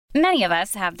Many of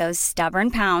us have those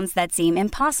stubborn pounds that seem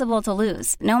impossible to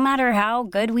lose, no matter how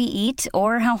good we eat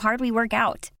or how hard we work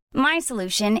out. My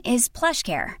solution is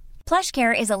PlushCare.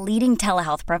 PlushCare is a leading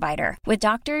telehealth provider with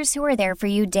doctors who are there for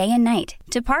you day and night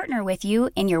to partner with you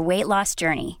in your weight loss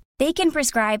journey. They can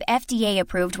prescribe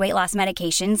FDA-approved weight loss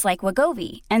medications like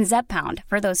Wegovy and Zepbound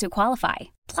for those who qualify.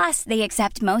 Plus, they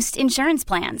accept most insurance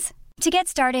plans. To get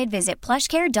started, visit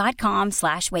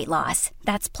plushcare.com/weightloss.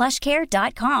 That's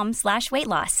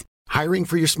plushcare.com/weightloss. Hiring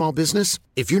for your small business?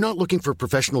 If you're not looking for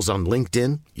professionals on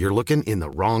LinkedIn, you're looking in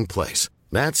the wrong place.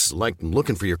 That's like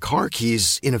looking for your car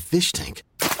keys in a fish tank.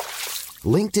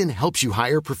 LinkedIn helps you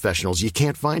hire professionals you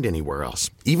can't find anywhere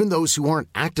else, even those who aren't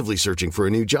actively searching for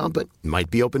a new job but might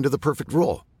be open to the perfect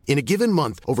role. In a given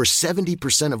month, over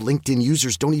 70% of LinkedIn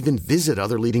users don't even visit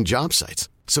other leading job sites.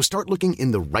 So start looking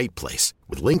in the right place.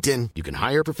 With LinkedIn, you can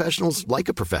hire professionals like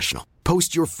a professional.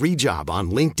 Post your free job on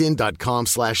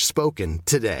linkedin.com/spoken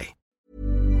today.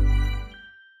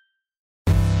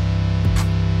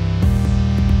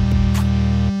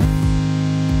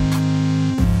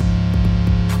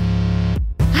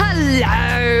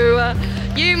 Hello!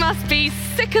 You must be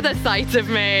sick of the sight of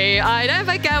me. I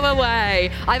never go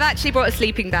away. I've actually brought a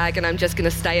sleeping bag and I'm just going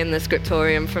to stay in the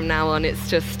scriptorium from now on. It's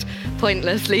just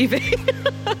pointless leaving.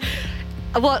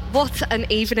 What an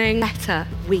evening. Better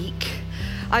week.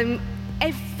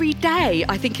 Every day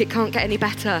I think it can't get any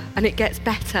better, and it gets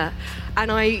better.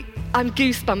 And I'm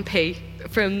goosebumpy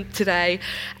from today.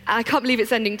 I can't believe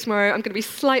it's ending tomorrow. I'm going to be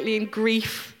slightly in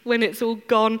grief when it's all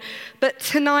gone. But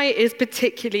tonight is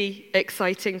particularly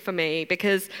exciting for me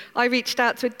because I reached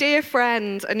out to a dear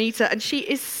friend, Anita, and she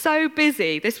is so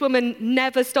busy. This woman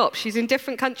never stops. She's in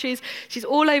different countries. She's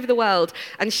all over the world.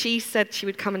 And she said she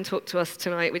would come and talk to us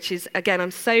tonight, which is, again, I'm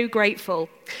so grateful.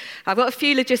 I've got a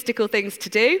few logistical things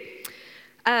to do.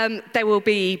 There will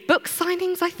be book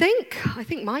signings, I think. I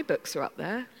think my books are up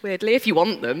there, weirdly, if you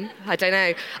want them. I don't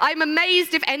know. I'm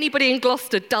amazed if anybody in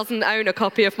Gloucester doesn't own a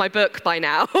copy of my book by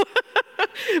now.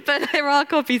 But there are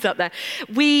copies up there.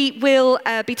 We will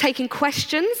be taking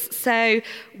questions. So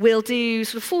we'll do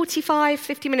sort of 45,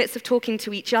 50 minutes of talking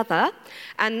to each other.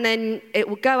 And then it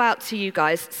will go out to you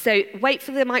guys. So wait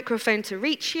for the microphone to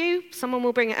reach you. Someone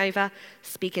will bring it over.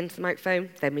 Speak into the microphone.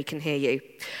 Then we can hear you.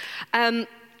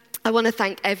 I want to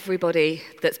thank everybody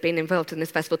that's been involved in this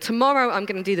festival. Tomorrow I'm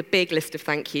going to do the big list of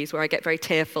thank yous where I get very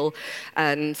tearful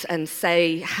and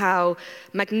say how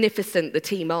magnificent the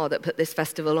team are that put this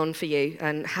festival on for you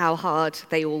and how hard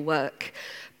they all work.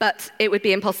 But it would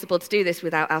be impossible to do this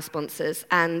without our sponsors,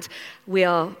 and we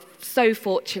are so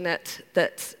fortunate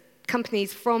that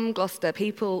companies from Gloucester,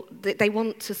 people, they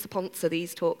want to sponsor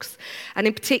these talks. And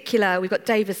in particular, we've got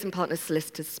Davis and Partners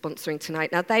Solicitors sponsoring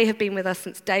tonight. Now, they have been with us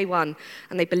since day one,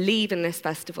 and they believe in this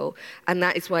festival, and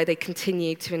that is why they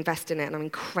continue to invest in it, and I'm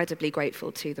incredibly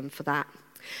grateful to them for that.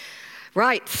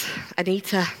 Right,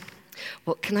 Anita,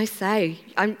 what can I say?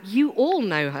 You all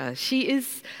know her. She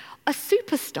is a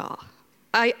superstar.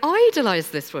 I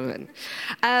idolise this woman.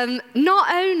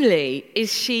 Not only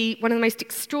is she one of the most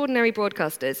extraordinary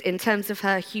broadcasters in terms of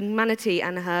her humanity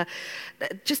and her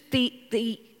just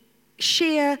the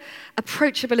sheer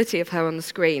approachability of her on the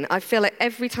screen. I feel like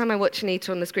every time I watch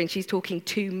Anita on the screen, she's talking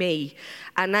to me,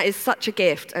 and that is such a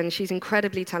gift, and she's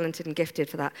incredibly talented and gifted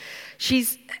for that.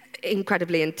 She's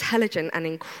incredibly intelligent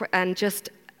and just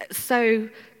so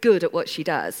good at what she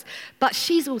does. But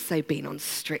she's also been on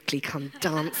Strictly Come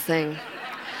Dancing.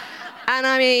 And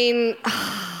I mean,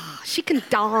 she can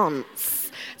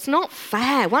dance. It's not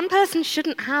fair. One person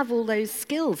shouldn't have all those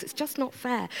skills. It's just not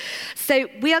fair. So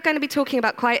we are going to be talking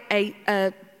about quite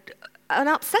an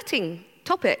upsetting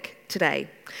topic today.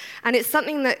 And it's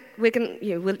something that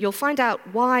you'll find out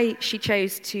why she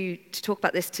chose to talk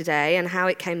about this today and how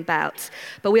it came about.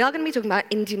 But we are going to be talking about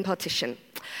Indian partition.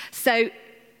 So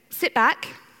sit back,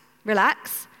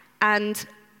 relax, and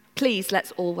please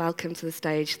let's all welcome to the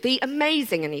stage the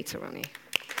amazing Anita Ronnie.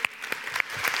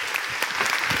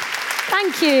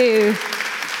 Thank you.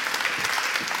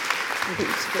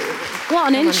 What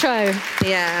an intro.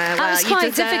 Yeah, well, that was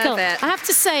quite difficult. It. I have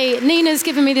to say, Nina's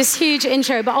given me this huge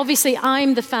intro, but obviously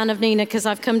I'm the fan of Nina because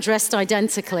I've come dressed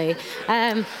identically.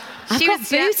 I've got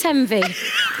boot envy.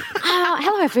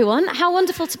 Hello, everyone. How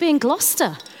wonderful to be in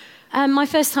Gloucester. My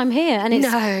first time here, and it's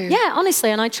yeah,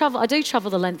 honestly, and I do travel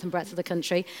the length and breadth of the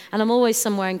country, and I'm always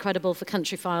somewhere incredible for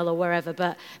Countryfile or wherever.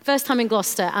 But first time in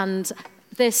Gloucester, and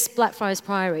this Blackfriars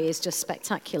Priory is just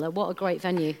spectacular. What a great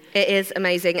venue. It is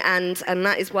amazing, and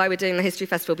that is why we're doing the History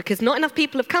Festival, because not enough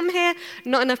people have come here,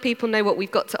 not enough people know what we've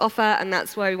got to offer, and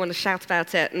that's why we want to shout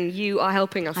about it, and you are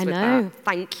helping us with that.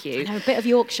 Thank you. I know, a bit of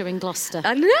Yorkshire in Gloucester.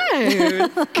 I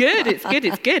know. Good,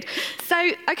 it's good.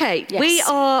 So, okay, yes.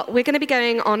 we're going to be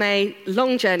going on a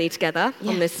long journey together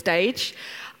on this stage.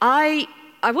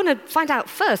 I want to find out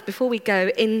first, before we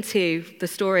go into the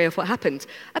story of what happened,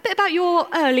 a bit about your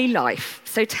early life.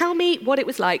 So tell me what it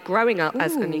was like growing up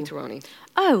as Anita Rani.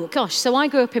 Oh, gosh. So I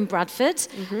grew up in Bradford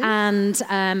and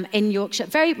in Yorkshire.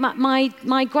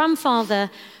 My grandfather,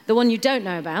 the one you don't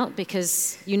know about,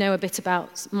 because you know a bit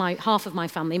about half of my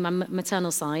family, my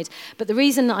maternal side. But the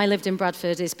reason that I lived in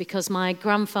Bradford is because my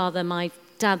grandfather, my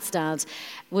dad's dad,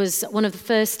 was one of the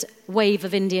first wave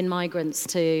of Indian migrants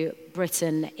to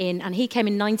Britain and he came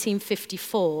in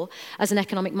 1954 as an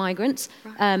economic migrant,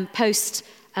 post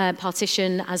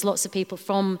partition, as lots of people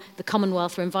from the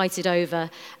Commonwealth were invited over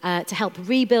to help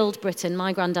rebuild Britain.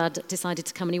 My granddad decided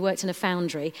to come and he worked in a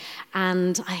foundry,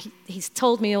 and he's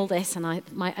told me all this, and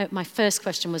my first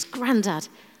question was, Grandad,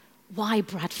 why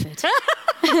Bradford?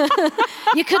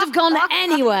 You could have gone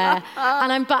anywhere.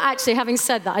 But actually, having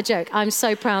said that, I joke, I'm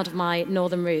so proud of my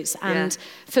northern roots. And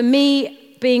for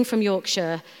me, being from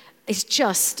Yorkshire, I'm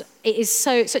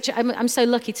so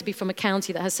lucky to be from a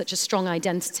county that has such a strong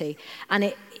identity.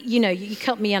 And you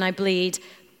cut me and I bleed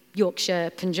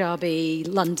Yorkshire, Punjabi,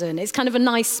 London. It's kind of a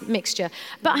nice mixture.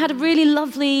 But I had a really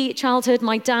lovely childhood.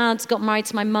 My dad got married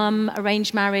to my mum,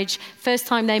 arranged marriage. First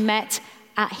time they met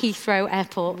at Heathrow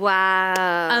Airport.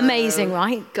 Wow. Amazing,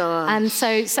 right? God. And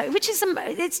so which is,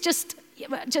 it's just,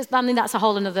 I mean, that's a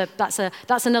whole another, that's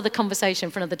another conversation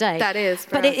for another day. That is.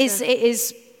 But it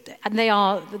is, and they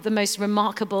are the most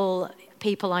remarkable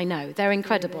people I know. They're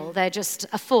incredible. Really? They're just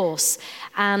a force.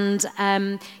 And,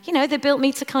 they built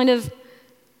me to kind of,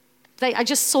 I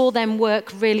just saw them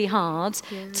work really hard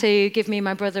to give me and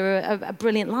my brother a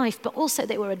brilliant life, but also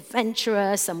they were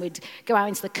adventurous, and we'd go out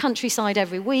into the countryside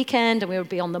every weekend, and we would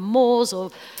be on the moors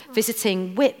or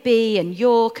visiting Whitby and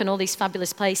York and all these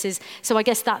fabulous places. So I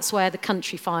guess that's where the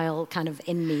country file kind of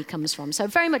in me comes from. So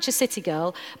very much a city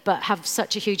girl, but have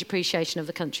such a huge appreciation of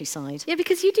the countryside. Yeah,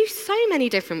 because you do so many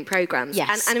different programs.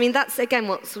 Yes. And I mean, that's, again,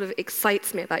 what sort of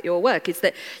excites me about your work, is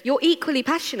that you're equally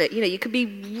passionate. You could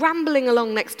be rambling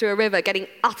along next to a river, getting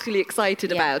utterly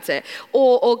excited about it,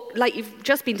 or like you've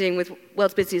just been doing with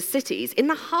World's Busiest Cities, in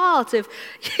the heart of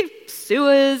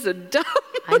sewers and dumps.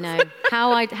 I know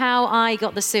how I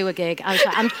got the sewer gig.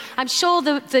 I'm sure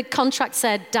the contract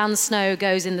said Dan Snow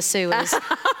goes in the sewers,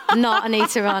 not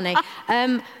Anita Rani.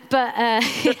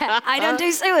 I don't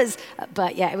do sewers.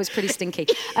 But yeah, it was pretty stinky.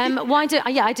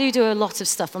 I do a lot of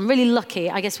stuff. I'm really lucky,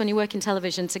 I guess, when you work in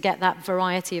television, to get that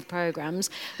variety of programs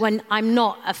when I'm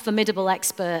not a formidable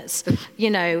expert,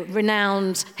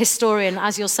 renowned historian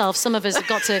as yourself. Some of us have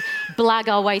got to blag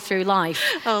our way through life,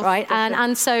 right?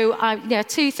 And so,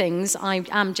 two things. I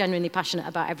am genuinely passionate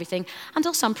about everything. And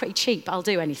also, I'm pretty cheap. I'll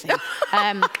do anything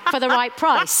for the right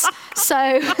price.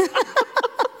 So...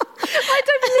 I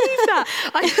don't believe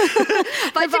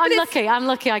that. But I'm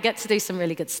lucky I get to do some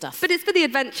really good stuff. But it's for the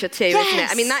adventure too, isn't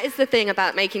it? I mean, that is the thing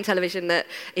about making television, that,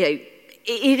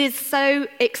 it is so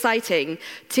exciting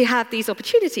to have these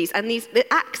opportunities and the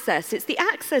access. It's the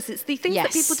access. It's the things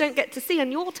that people don't get to see,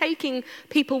 and you're taking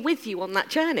people with you on that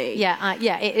journey.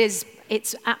 It is.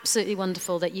 It's absolutely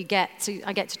wonderful that I get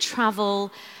to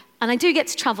travel, and I do get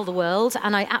to travel the world,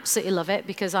 and I absolutely love it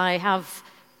because I have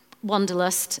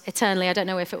wanderlust eternally. I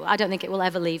don't think it will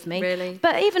ever leave me. Really?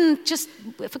 But even just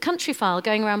for Countryfile,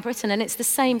 going around Britain, and it's the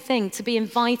same thing, to be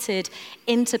invited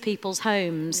into people's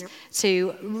homes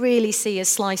to really see a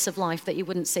slice of life that you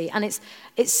wouldn't see. And it's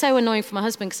so annoying for my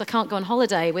husband, because I can't go on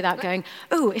holiday without going,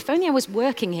 oh, if only I was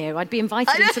working here, I'd be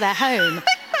invited into their home.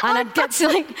 And I'd get to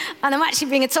and I'm actually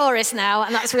being a tourist now,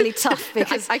 and that's really tough,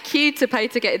 because... I queued to pay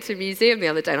to get into a museum the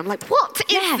other day, and I'm like, what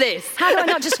is this? How do I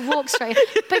not just walk straight?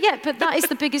 But that is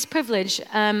the biggest privilege.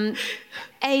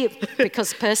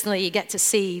 Because personally you get to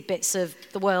see bits of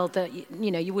the world that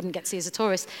you wouldn't get to see as a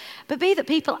tourist, but B, that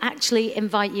people actually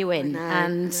invite you in,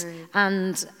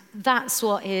 and that's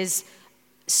what is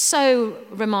so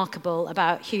remarkable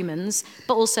about humans,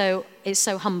 but also is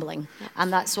so humbling.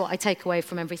 And that's what I take away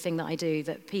from everything that I do,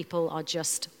 that people are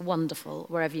just wonderful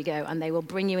wherever you go, and they will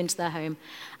bring you into their home.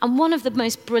 And one of the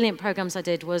most brilliant programs I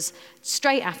did was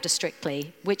straight after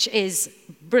Strictly, which is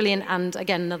brilliant, and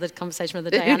again, another conversation of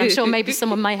the day, and I'm sure maybe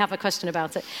someone may have a question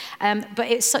about it. But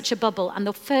it's such a bubble. And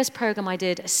the first program I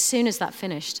did, as soon as that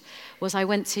finished, was I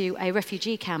went to a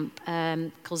refugee camp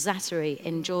called Zaatari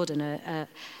in Jordan, a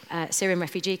Syrian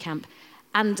refugee camp.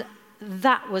 And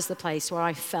that was the place where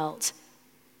I felt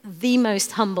the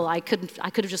most humble. I could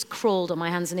have just crawled on my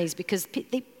hands and knees, because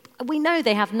we know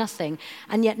they have nothing,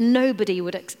 and yet nobody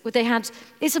would.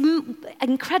 It's an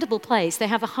incredible place. They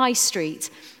have a high street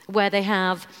where they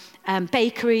have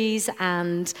bakeries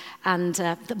and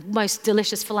the most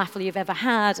delicious falafel you've ever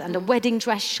had, and a wedding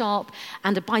dress shop,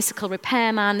 and a bicycle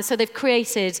repairman. So they've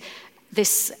created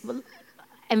this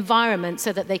environment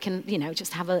so that they can,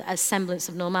 just have a semblance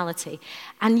of normality.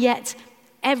 And yet,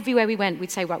 everywhere we went, we'd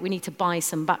say, right, we need to buy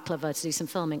some baklava to do some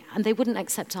filming. And they wouldn't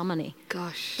accept our money.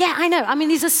 Gosh. Yeah, I know. I mean,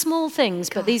 these are small things,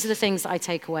 but these are the things that I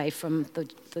take away from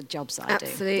the jobs that I do.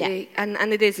 Absolutely. Yeah.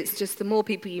 And it's just the more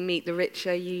people you meet, the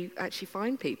richer you actually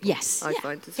find people. Yes. I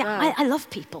find as well. I love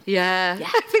people. Yeah.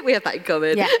 I think we have that in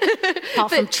common. Yeah.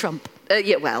 Apart from Trump.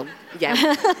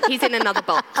 He's in another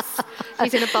box.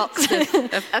 He's in a box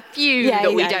of a few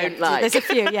that we don't like. There's a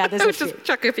few, there's a few. Just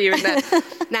chuck a few in there.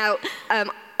 Now,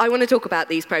 I want to talk about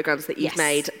these programmes that you've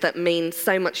made that mean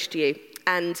so much to you,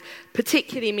 and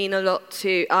particularly mean a lot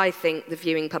to, I think, the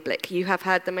viewing public. You have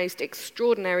had the most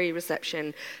extraordinary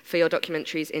reception for your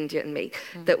documentaries, India and Me,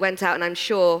 that went out, and I'm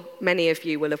sure many of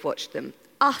you will have watched them.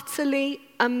 Utterly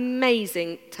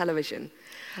amazing television.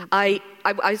 I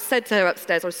said to her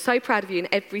upstairs, I was so proud of you in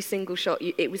every single shot.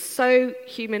 It was so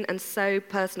human and so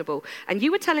personable. And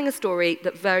you were telling a story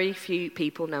that very few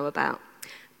people know about.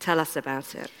 Tell us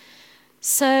about it.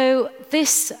 So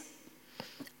this,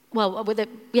 we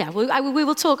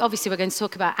will talk, obviously we're going to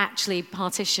talk about actually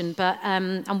partition, but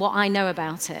and what I know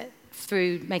about it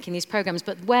through making these programs.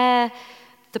 But where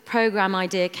the program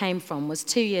idea came from was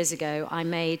 2 years ago.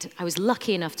 I was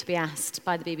lucky enough to be asked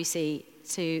by the BBC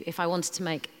if I wanted to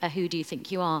make a Who Do You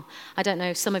Think You Are? I don't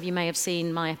know if some of you may have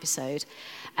seen my episode.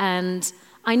 And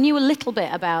I knew a little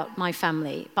bit about my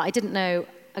family, but I didn't know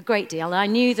a great deal. I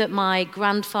knew that my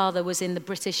grandfather was in the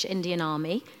British Indian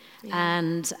Army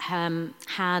and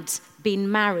had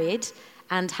been married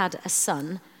and had a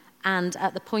son. And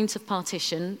at the point of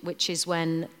partition, which is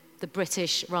when the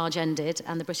British Raj ended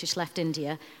and the British left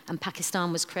India and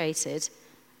Pakistan was created,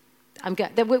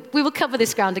 we will cover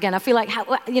this ground again. I feel like,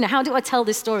 how do I tell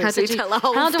this story? How do you tell the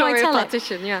whole story of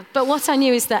partition? Yeah. But what I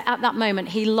knew is that at that moment,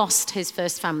 he lost his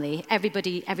first family.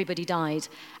 Everybody died.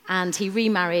 And he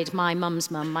remarried my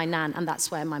mum's mum, my nan, and that's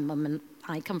where my mum and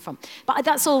I come from. But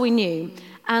that's all we knew.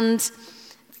 And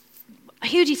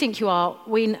Who Do You Think You Are,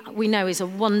 we know is a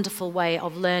wonderful way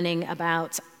of learning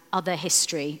about other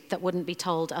history that wouldn't be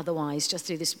told otherwise, just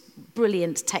through this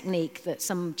brilliant technique that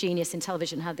some genius in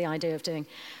television had the idea of doing.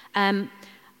 And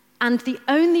the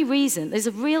only reason, there's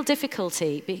a real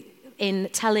difficulty in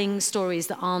telling stories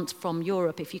that aren't from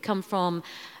Europe. If you come from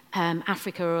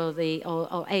Africa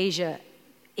or Asia,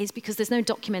 is because there's no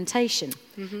documentation.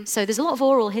 Mm-hmm. So there's a lot of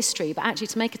oral history, but actually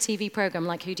to make a TV program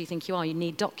like Who Do You Think You Are, you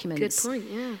need documents. Good point,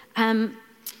 yeah.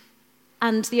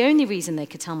 And the only reason they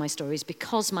could tell my story is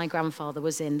because my grandfather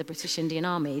was in the British Indian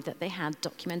Army, that they had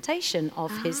documentation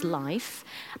of his life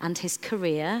and his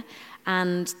career,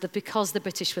 and because the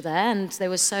British were there and they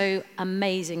were so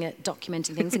amazing at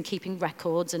documenting things and keeping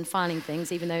records and filing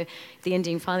things, even though the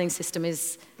Indian filing system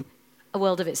is a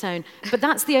world of its own. But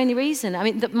that's the only reason. I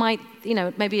mean,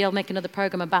 maybe I'll make another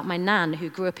program about my nan who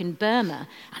grew up in Burma,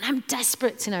 and I'm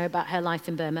desperate to know about her life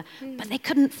in Burma, but they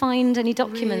couldn't find any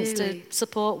documents to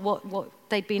support what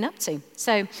they'd been up to.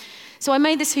 So I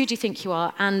made this Who Do You Think You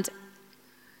Are, and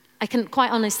I can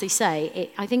quite honestly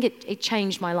say, I think it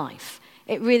changed my life.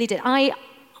 It really did. I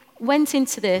went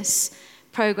into this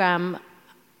program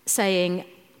saying,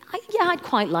 I'd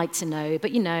quite like to know,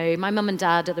 but my mum and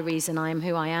dad are the reason I am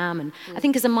who I am. And I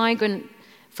think as a migrant,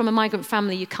 from a migrant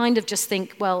family, you kind of just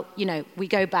think, well, we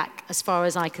go back as far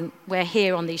as I can, we're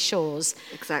here on these shores.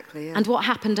 Exactly, yeah. And what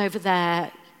happened over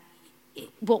there,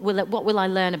 what will I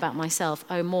learn about myself?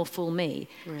 Oh, more fool me.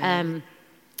 Really?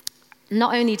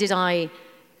 Not only did I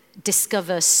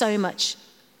discover so much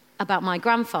about my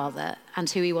grandfather and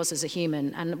who he was as a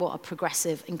human and what a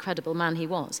progressive, incredible man he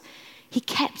was, he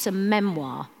kept a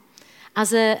memoir.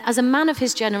 As a man of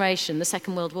his generation, the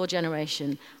Second World War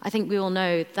generation, I think we all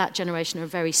know that generation are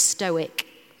very stoic,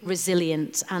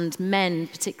 resilient, and men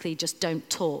particularly just don't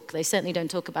talk. They certainly don't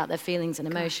talk about their feelings and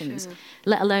emotions,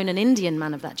 let alone an Indian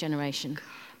man of that generation.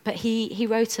 But he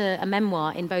wrote a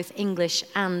memoir in both English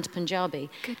and Punjabi.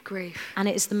 Good grief. And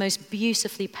it is the most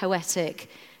beautifully poetic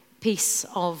piece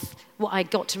of what I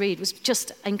got to read. It was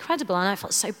just incredible, and I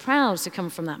felt so proud to come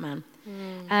from that man.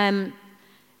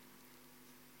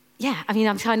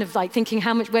 I'm kind of like thinking,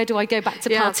 where do I go back to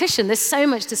partition? There's so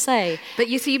much to say. But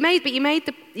you made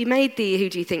the Who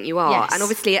Do You Think You Are? Yes. And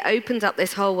obviously it opened up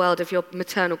this whole world of your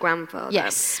maternal grandfather.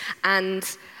 Yes. And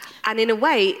And in a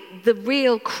way, the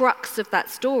real crux of that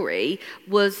story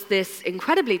was this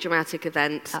incredibly dramatic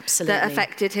event that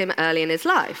affected him early in his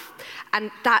life. And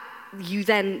that you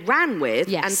then ran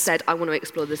with and said, I want to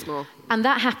explore this more. And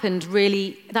that happened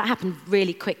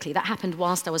really quickly. That happened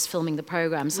whilst I was filming the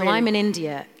program. So I'm in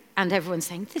India, and everyone's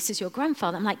saying, this is your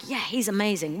grandfather. I'm like, yeah, he's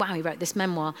amazing. Wow, he wrote this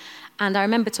memoir. And I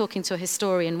remember talking to a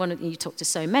historian, you talked to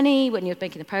so many when you were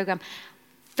making the program.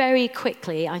 Very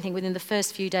quickly, I think within the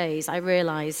first few days, I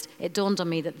realized, it dawned on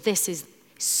me that this is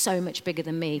so much bigger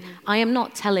than me. I am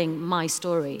not telling my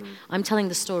story. I'm telling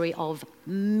the story of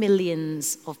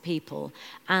millions of people.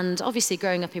 And obviously,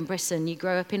 growing up in Britain, you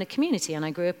grow up in a community, and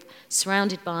I grew up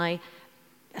surrounded by,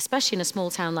 especially in a small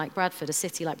town like Bradford, a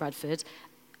city like Bradford,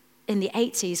 in the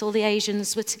 80s, all the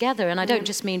Asians were together. And I don't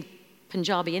just mean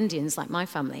Punjabi Indians like my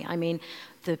family. I mean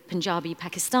the Punjabi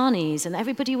Pakistanis, and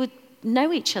everybody would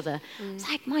know each other. It's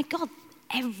like, my God,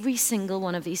 every single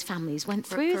one of these families went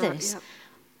through this.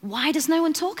 Why does no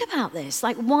one talk about this?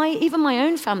 Like, why, even my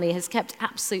own family has kept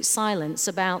absolute silence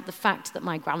about the fact that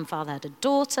my grandfather had a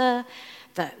daughter,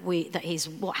 that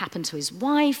what happened to his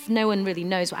wife. No one really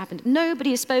knows what happened. Nobody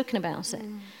has spoken about it.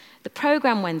 The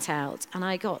program went out, and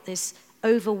I got this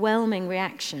overwhelming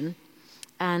reaction,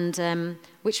 and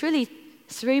which really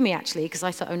threw me, actually, because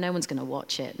I thought, oh, no one's going to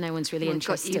watch it. No one's really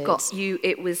interested.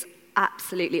 It was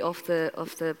absolutely off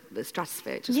the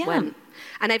stratosphere. It just went.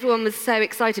 And everyone was so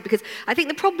excited, because I think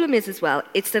the problem is as well,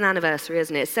 it's an anniversary,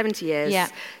 isn't it? It's 70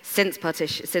 years since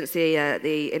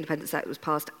the Independence Act was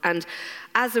passed. And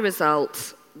as a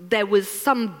result, there was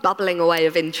some bubbling away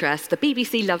of interest. The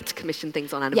BBC love to commission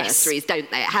things on anniversaries,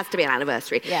 don't they? It has to be an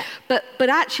anniversary. But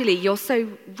actually, you're so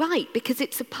right, because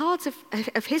it's a part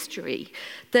of history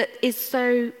that is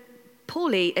so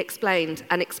poorly explained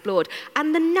and explored.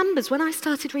 And the numbers, when I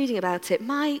started reading about it,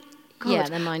 my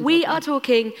God, we are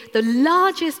talking the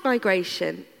largest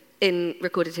migration in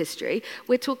recorded history.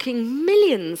 We're talking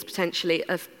millions, potentially,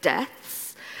 of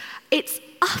deaths. It's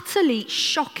utterly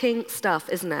shocking stuff,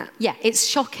 isn't it? Yeah, it's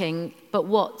shocking, but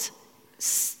what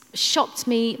shocked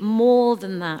me more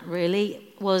than that,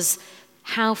 really, was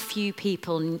how few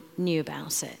people knew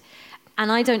about it.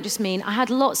 And I don't just mean, I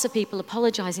had lots of people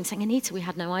apologising, saying, Anita, we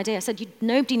had no idea. I said,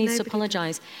 nobody needs to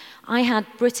apologise. I had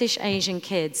British Asian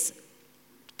kids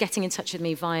getting in touch with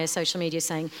me via social media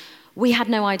saying, we had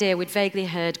no idea, we'd vaguely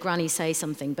heard Granny say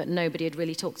something, but nobody had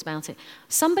really talked about it.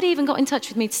 Somebody even got in touch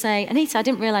with me to say, Anita, I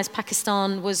didn't realise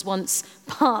Pakistan was once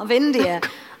part of India.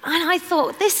 And I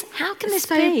thought, how can this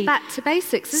be? So back to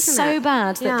basics, isn't it? So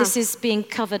bad that this is being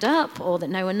covered up, or that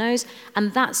no one knows.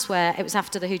 And that's where, it was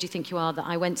after the Who Do You Think You Are that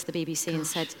I went to the BBC and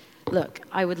said, look,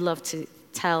 I would love to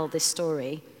tell this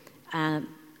story. And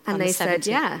they said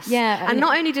yes. Yeah. And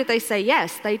not only did they say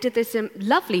yes, they did this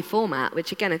lovely format,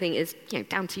 which again I think is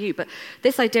down to you, but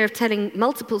this idea of telling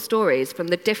multiple stories from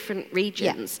the different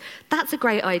regions, that's a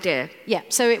great idea. Yeah,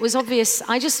 so it was obvious.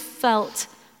 I just felt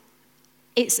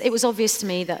it was obvious to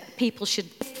me that people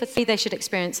they should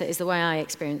experience it is the way I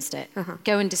experienced it.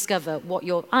 Go and discover what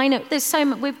I know, there's so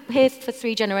much, we're here for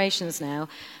 3 generations now,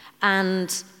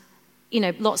 and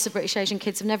lots of British Asian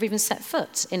kids have never even set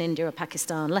foot in India or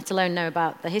Pakistan, let alone know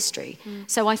about the history.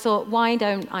 So I thought, why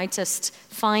don't I just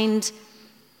find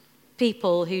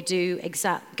people who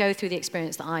go through the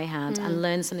experience that I had and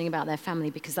learn something about their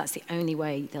family, because that's the only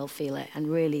way they'll feel it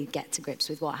and really get to grips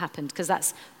with what happened, because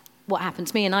that's what happened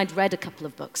to me. And I'd read a couple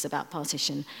of books about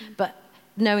partition, but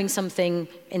knowing something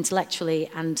intellectually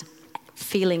and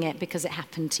feeling it because it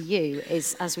happened to you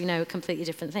is, as we know, a completely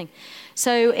different thing.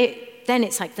 So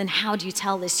then how do you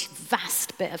tell this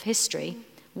vast bit of history?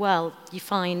 Well, you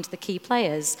find the key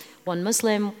players, one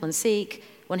Muslim, one Sikh,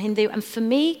 one Hindu, and for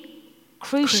me,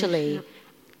 crucially,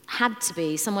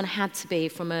 someone had to be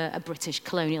from a British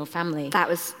colonial family. That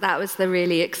was the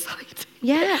really exciting.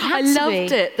 Yeah, I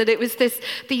loved it, that it was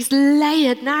these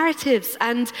layered narratives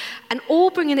and all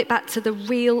bringing it back to the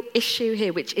real issue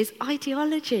here, which is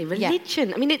ideology, religion.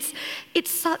 Yeah. I mean,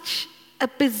 it's such a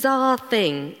bizarre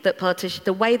thing that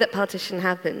the way that partition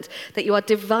happened, that you are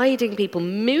dividing people,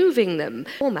 moving them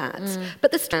formats,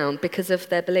 but the sound because of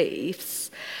their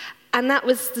beliefs. And that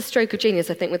was the stroke of genius,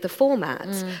 I think, with the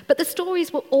formats. But the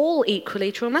stories were all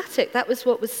equally traumatic. That was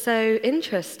what was so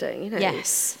interesting,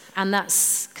 Yes, and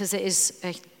that's because it is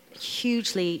a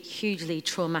hugely, hugely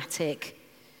traumatic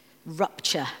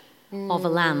rupture of a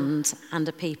land and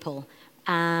a people.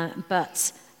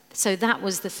 So that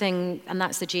was the thing, and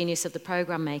that's the genius of the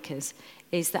program makers,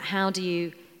 is that how do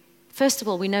you... First of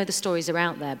all, we know the stories are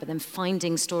out there, but then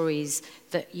finding stories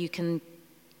that you can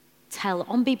tell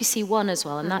on BBC One as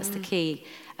well, and that's the key,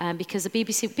 because the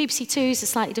BBC Two is a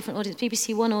slightly different audience.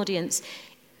 BBC One audience,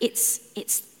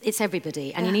 it's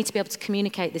everybody, and you need to be able to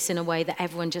communicate this in a way that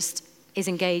everyone just is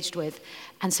engaged with.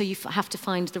 And so you have to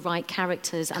find the right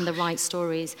characters and the right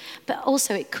stories. But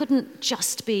also, it couldn't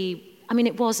just be, I mean,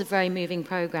 it was a very moving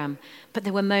programme, but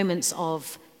there were moments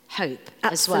of hope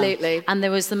as well. Absolutely. And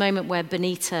there was the moment where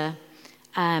Benita,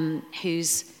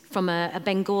 who's from a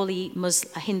Bengali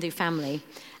a Hindu family,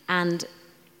 and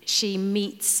she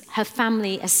meets, her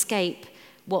family escape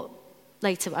what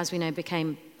later, as we know,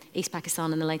 became East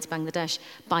Pakistan and then later Bangladesh,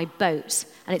 by boat.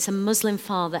 And it's a Muslim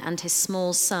father and his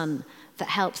small son that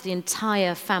helped the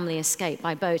entire family escape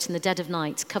by boat in the dead of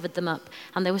night, covered them up,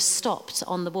 and they were stopped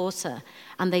on the water.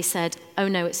 And they said, oh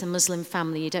no, it's a Muslim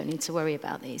family, you don't need to worry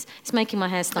about these. It's making my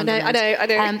hair stand on end. I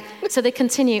know. So they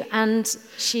continue, and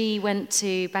she went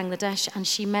to Bangladesh and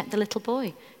she met the little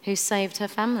boy who saved her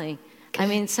family.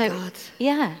 God.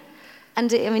 Yeah.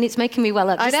 And it's making me well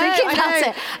up just thinking about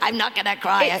it. I'm not going to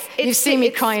cry. You've seen me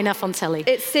cry enough on telly.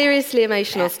 It's seriously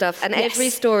emotional stuff, and every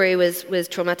story was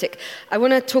traumatic. I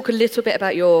want to talk a little bit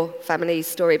about your family's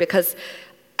story, because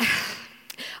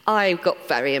I got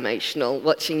very emotional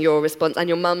watching your response and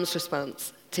your mum's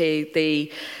response to the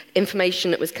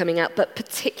information that was coming out, but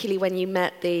particularly when you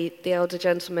met the elder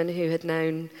gentleman who had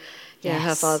known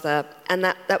her father. And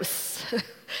that was,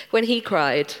 when he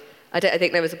cried, I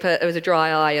think there was a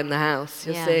dry eye in the house.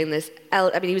 You're seeing this.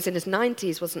 He was in his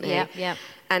 90s, wasn't he? Yeah.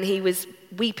 And he was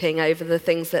weeping over the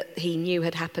things that he knew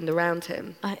had happened around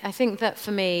him. I think that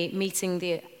for me, meeting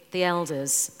the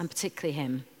elders, and particularly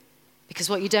him, because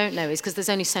what you don't know is, because there's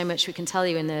only so much we can tell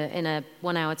you in a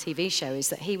 1-hour TV show, is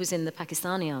that he was in the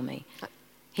Pakistani army.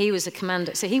 He was a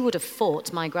commander, so he would have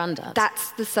fought my granddad.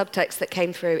 That's the subtext that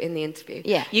came through in the interview.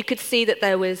 Yeah. You could see that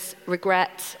there was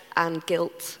regret and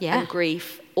guilt and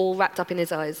grief all wrapped up in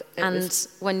his eyes.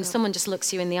 When someone just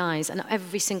looks you in the eyes, and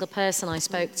every single person I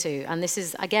spoke to, and this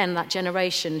is, again, that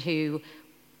generation who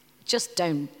just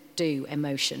don't do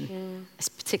emotion, it's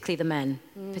particularly the men,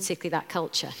 particularly that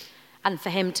culture. And for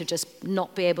him to just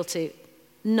not be able to,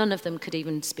 none of them could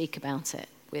even speak about it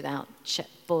without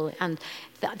bawling. And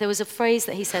there was a phrase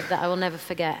that he said that I will never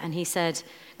forget, and he said,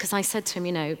 because I said to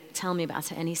him, tell me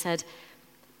about it, and he said,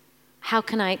 how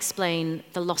can I explain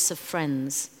the loss of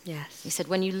friends? Yes. He said,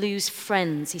 when you lose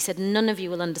friends, he said, none of you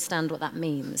will understand what that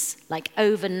means. Like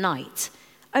overnight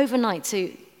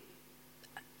to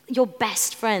your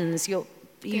best friends, you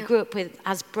grew up with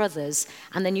as brothers,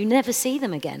 and then you never see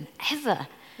them again, ever.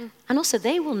 And also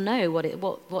they will know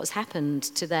what's happened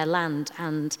to their land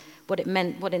and what it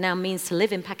now means to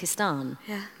live in Pakistan,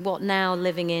 what now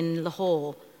living in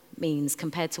Lahore means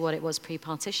compared to what it was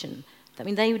pre-partition. I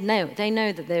mean, they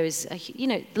know that there is,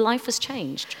 life has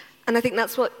changed. And I think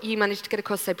that's what you managed to get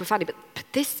across so profoundly. But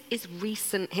this is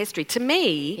recent history. To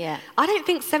me, I don't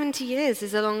think 70 years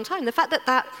is a long time. The fact that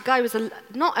that guy was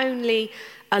not only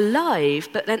alive,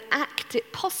 but an active,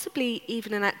 possibly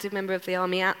even an active member of the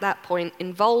army at that point,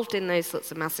 involved in those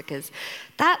sorts of massacres,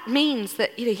 that means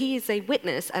that he is a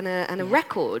witness and a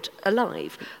record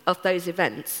alive of those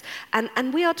events.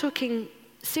 And we are talking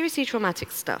seriously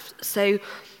traumatic stuff. So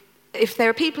if there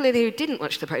are people who didn't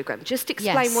watch the programme, just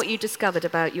explain what you discovered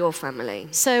about your family.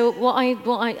 So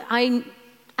the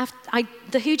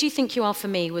Who Do You Think You Are for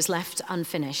me was left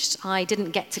unfinished. I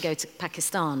didn't get to go to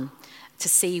Pakistan to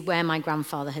see where my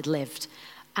grandfather had lived.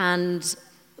 And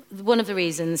one of the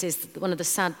reasons is, one of the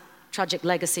sad, tragic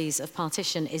legacies of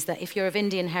partition is that if you're of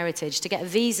Indian heritage, to get a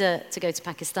visa to go to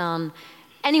Pakistan,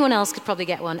 anyone else could probably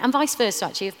get one, and vice versa,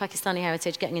 actually, of Pakistani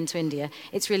heritage getting into India,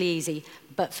 it's really easy.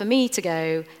 But for me to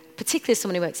go, particularly as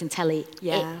someone who works in telly,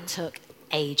 it took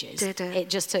ages. Did it? It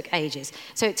just took ages.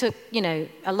 So it took, a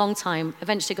long time.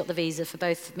 Eventually got the visa for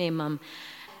both me and Mum.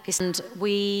 And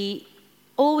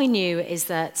all we knew is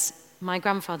that my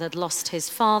grandfather had lost his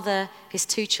father, his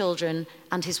 2 children,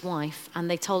 and his wife. And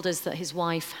they told us that his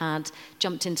wife had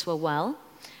jumped into a well,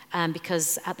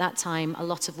 because at that time, a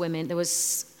lot of women, there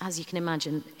was, as you can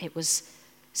imagine, it was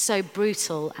so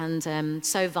brutal and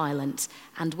so violent,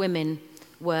 and women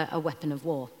were a weapon of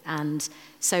war. And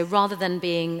so rather than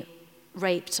being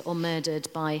raped or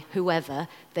murdered by whoever,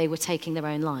 they were taking their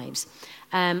own lives.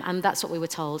 And that's what we were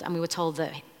told. And we were told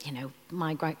that,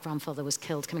 my great-grandfather was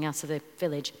killed coming out of the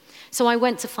village. So I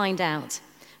went to find out.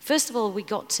 First of all, we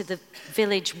got to the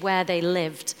village where they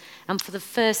lived. And for the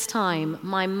first time,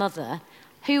 my mother,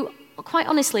 who, quite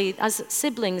honestly, as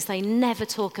siblings, they never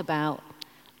talk about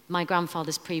my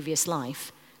grandfather's previous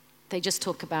life. They just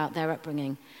talk about their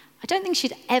upbringing. I don't think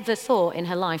she'd ever thought in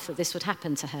her life that this would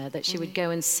happen to her, that she would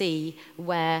go and see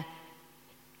where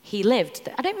he lived.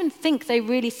 I don't even think they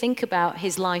really think about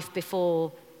his life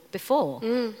before.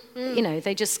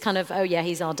 They just kind of, oh yeah,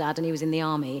 he's our dad and he was in the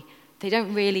army. they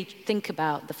don't really think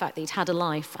about the fact that he'd had a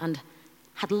life and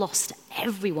had lost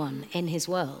everyone in his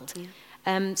world.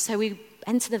 Yeah. So we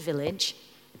enter the village,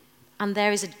 and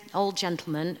there is an old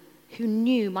gentleman who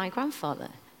knew my grandfather,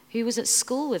 who was at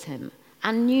school with him,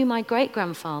 and knew my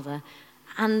great-grandfather.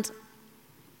 And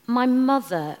my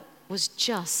mother was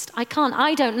just, I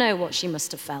don't know what she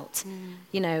must have felt.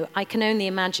 You know, I can only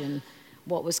imagine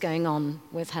what was going on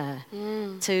with her.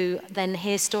 To then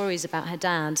hear stories about her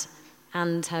dad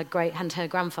and her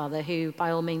grandfather, who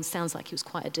by all means sounds like he was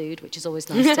quite a dude, which is always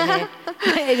nice to hear.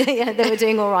 Yeah, they were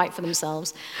doing all right for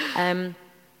themselves.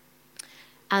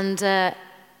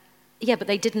 Yeah, but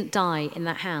they didn't die in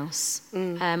that house.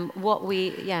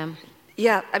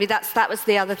 Yeah, I mean, that was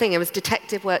the other thing. It was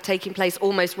detective work taking place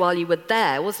almost while you were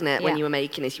there, wasn't it, when you were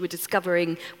making this? You were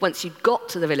discovering, once you got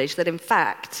to the village, that in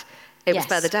fact, it was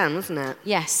further down, wasn't it?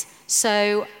 Yes.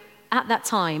 So at that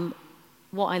time,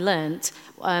 what I learnt,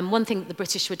 one thing that the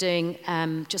British were doing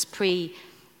just pre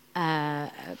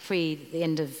the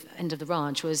end of the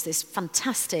Raj was this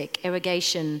fantastic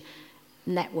irrigation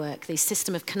network, the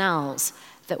system of canals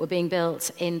that were being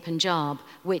built in Punjab,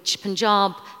 which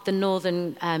Punjab, the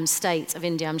northern state of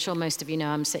India, I'm sure most of you know,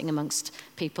 I'm sitting amongst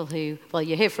people who, well,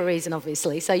 you're here for a reason,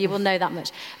 obviously, so you will know that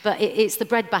much. But it's the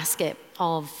breadbasket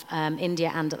of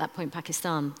India and, at that point,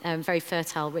 Pakistan, very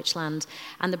fertile, rich land.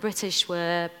 And the British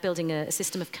were building a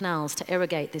system of canals to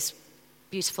irrigate this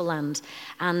beautiful land.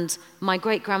 And my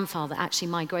great-grandfather actually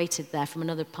migrated there from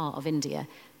another part of India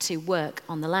to work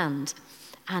on the land.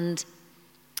 And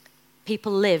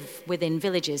people live within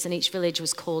villages, and each village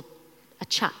was called a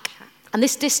chak. And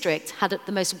this district had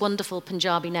the most wonderful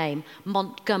Punjabi name,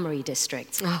 Montgomery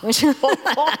District. Which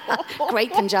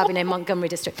great Punjabi name, Montgomery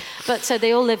District. But so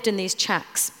they all lived in these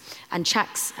chaks, and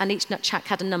each chak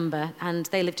had a number, and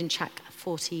they lived in chak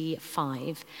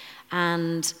 45.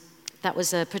 And that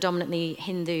was a predominantly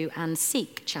Hindu and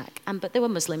Sikh chak. But there were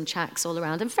Muslim chaks all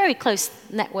around, and very close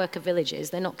network of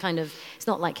villages. They're not it's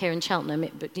not like here in Cheltenham,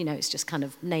 but you know, it's just kind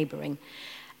of neighbouring.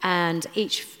 And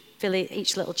each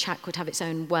little chak would have its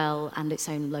own well and its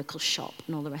own local shop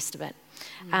and all the rest of it.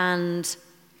 And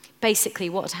basically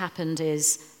what had happened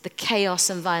is the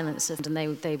chaos and violence, and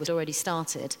they had already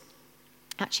started.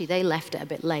 Actually, they left it a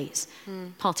bit late.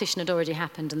 Partition had already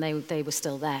happened, and they were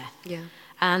still there. Yeah.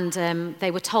 And they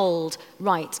were told,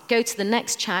 right, go to the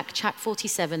next chak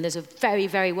 47. There's a very,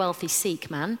 very wealthy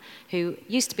Sikh man who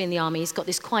used to be in the army. He's got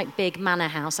this quite big manor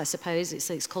house, I suppose.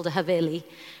 It's called a Haveli,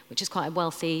 which is quite a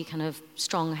wealthy, kind of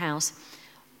strong house.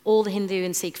 All the Hindu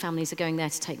and Sikh families are going there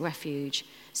to take refuge.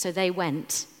 So they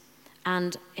went,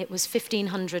 and it was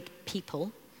 1,500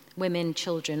 people, women,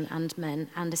 children, and men.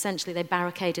 And essentially they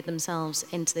barricaded themselves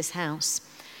into this house.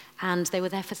 And they were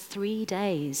there for 3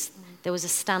 days. There was a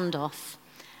standoff.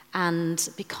 And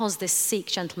because this Sikh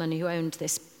gentleman who owned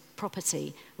this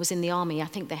property was in the army, I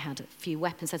think they had a few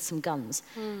weapons, had some guns.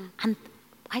 And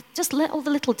I just all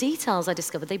the little details I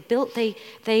discovered. They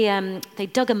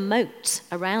dug a moat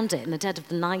around it in the dead of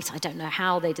the night. I don't know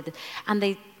how they did it. And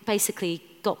they basically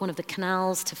got one of the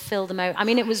canals to fill the moat. I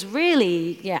mean, it was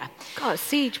really, God,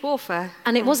 siege warfare.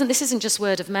 And this isn't just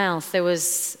word of mouth. There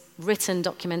was written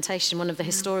documentation. One of the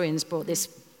historians brought this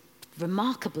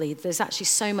remarkably, there's actually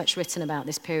so much written about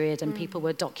this period, and people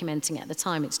were documenting it at the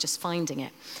time. It's just finding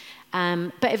it.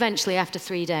 But eventually, after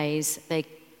 3 days, they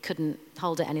couldn't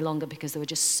hold it any longer because there were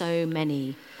just so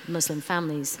many Muslim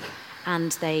families,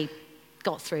 and they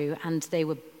got through, and they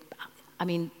were, I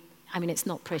mean, it's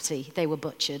not pretty. They were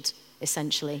butchered,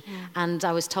 essentially. And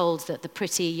I was told that the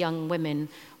pretty young women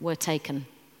were taken,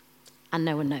 and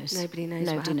no one knows. Nobody knows.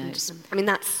 Nobody knows. I mean,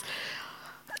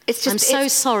 I'm so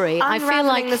sorry. I feel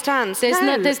like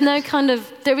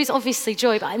there is obviously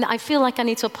joy, but I feel like I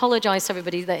need to apologise to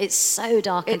everybody that it's so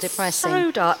dark and depressing. It's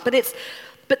so dark,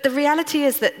 but the reality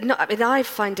is that, I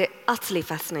find it utterly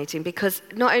fascinating, because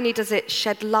not only does it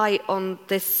shed light on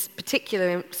this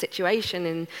particular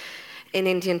situation in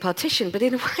Indian partition, but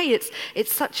in a way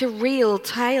it's such a real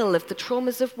tale of the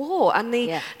traumas of war and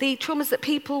the traumas that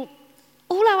people,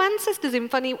 all our ancestors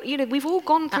we've all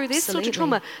gone through this sort of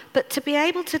trauma, but to be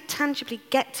able to tangibly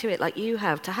get to it like you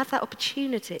have, to have that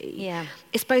opportunity,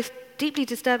 it's both deeply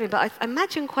disturbing, but I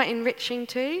imagine quite enriching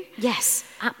too. Yes,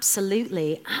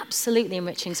 absolutely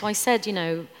enriching. So I said,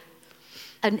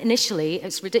 and initially,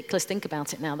 it's ridiculous to think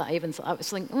about it now that I even thought, I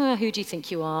was like, who do you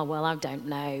think you are? Well, I don't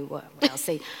know. Well, I'll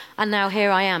see. And now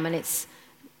here I am, and it's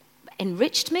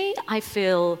enriched me. I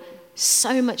feel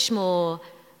so much more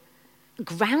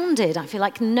grounded. I feel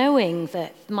like knowing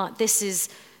that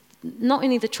not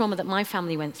only the trauma that my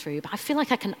family went through, but I feel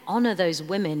like I can honor those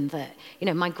women that,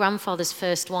 my grandfather's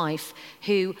first wife,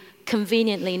 who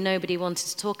conveniently nobody wanted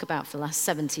to talk about for the last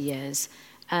 70 years,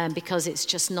 because it's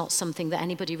just not something that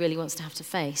anybody really wants to have to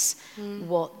face,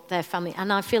 what their family...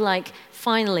 And I feel like,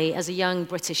 finally, as a young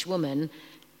British woman,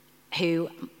 who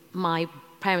my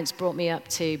parents brought me up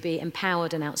to be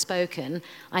empowered and outspoken,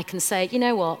 I can say, you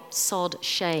know what, sod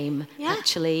shame. Yeah.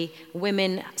 Actually,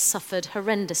 women suffered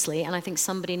horrendously, and I think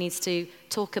somebody needs to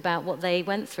talk about what they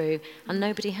went through, and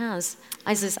nobody has,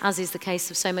 as is the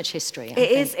case of so much history.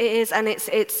 It is, and it's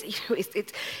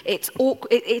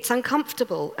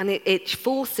uncomfortable, and it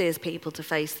forces people to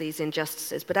face these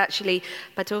injustices. But actually,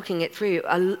 by talking it through,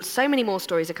 so many more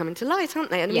stories are coming to light,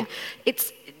 aren't they? And I mean,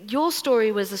 your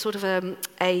story was a sort of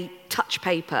a touch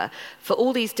paper for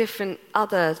all these different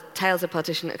other tales of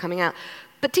partition that are coming out.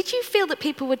 But did you feel that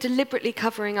people were deliberately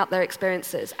covering up their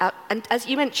experiences? And as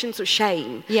you mentioned, sort of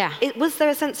shame. Yeah. Was there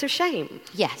a sense of shame?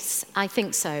 Yes, I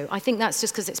think so. I think that's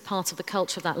just because it's part of the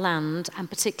culture of that land, and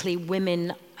particularly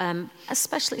women,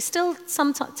 especially, still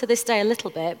to this day a little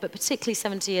bit, but particularly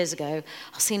 70 years ago,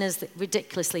 are seen as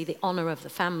ridiculously the honour of the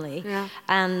family. Yeah.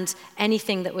 And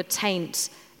anything that would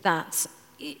taint that,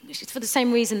 for the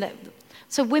same reason that...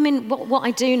 So women, what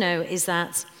I do know is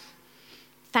that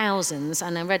thousands,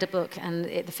 and I read a book, and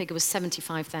the figure was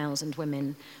 75,000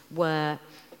 women were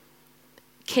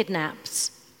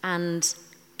kidnapped and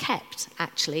kept,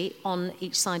 actually, on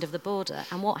each side of the border.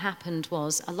 And what happened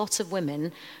was a lot of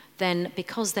women then,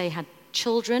 because they had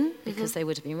children, because they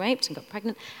would have been raped and got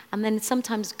pregnant, and then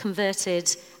sometimes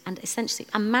converted and essentially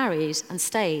married and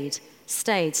stayed.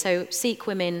 So Sikh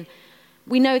women,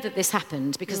 we know that this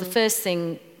happened because the first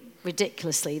thing,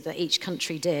 ridiculously, that each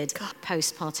country did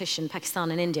post-partition,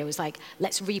 Pakistan and India, was like,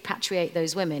 let's repatriate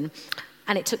those women.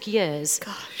 And it took years.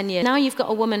 And now you've got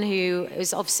a woman who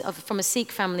is from a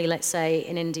Sikh family, let's say,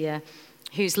 in India,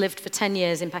 who's lived for 10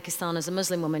 years in Pakistan as a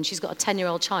Muslim woman. She's got a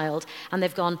 10-year-old child, and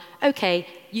they've gone, okay,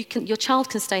 your child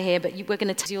can stay here, but we're going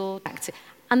to take your back to...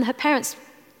 And her parents,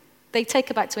 they take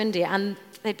her back to India, and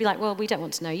they'd be like, well, we don't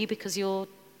want to know you because you're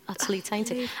utterly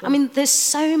tainted. I mean, there's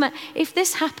so much... If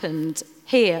this happened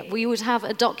here, we would have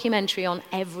a documentary on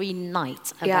every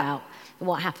night about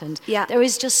what happened. Yeah. There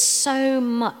is just so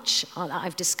much that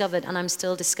I've discovered, and I'm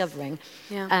still discovering,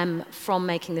 from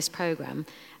making this programme,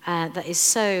 that is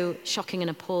so shocking and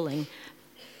appalling.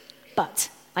 But,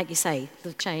 like you say,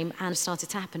 the shame and started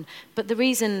to happen. But the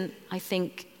reason, I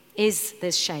think, is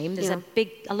there's shame. There's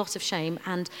a lot of shame.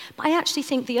 But I actually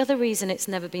think the other reason it's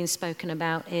never been spoken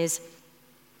about is,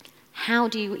 how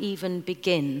do you even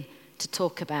begin to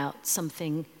talk about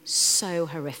something so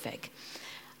horrific?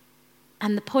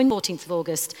 And the point, 14th of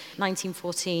August,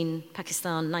 1914,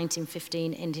 Pakistan,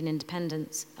 1915, Indian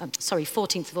independence.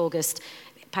 14th of August,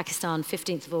 Pakistan,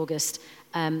 15th of August,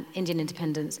 Indian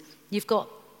independence. You've got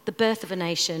the birth of a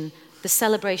nation, the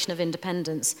celebration of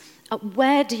independence.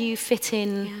 Where do you fit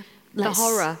in... the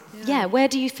horror. Yeah, where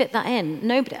do you fit that in?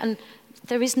 Nobody... And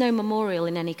there is no memorial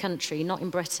in any country, not in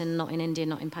Britain, not in India,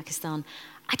 not in Pakistan.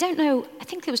 I don't know, I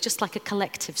think there was just like a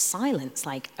collective silence,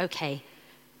 like, okay,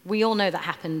 we all know that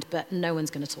happened, but no one's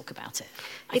going to talk about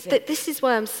it. This is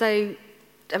why I'm so...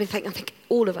 I think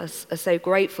all of us are so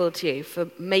grateful to you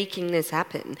for making this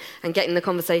happen and getting the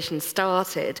conversation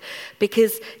started,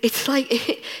 because it's like,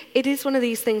 it is one of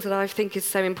these things that I think is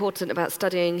so important about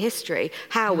studying history,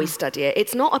 how we study it.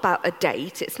 It's not about a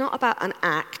date, it's not about an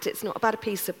act, it's not about a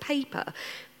piece of paper.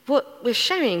 What we're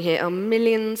showing here are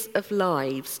millions of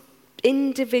lives,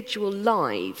 individual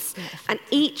lives, and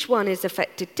each one is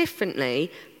affected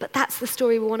differently, but that's the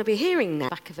story we want to be hearing now.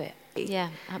 Back of it. Yeah,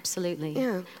 absolutely.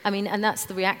 Yeah. I mean, and that's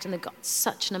the reaction. They've got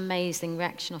such an amazing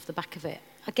reaction off the back of it.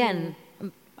 Again,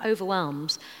 I'm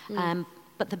overwhelmed.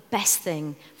 But the best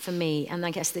thing for me, and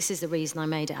I guess this is the reason I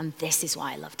made it, and this is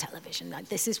why I love television, like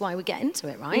this is why we get into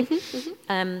it, right?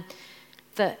 That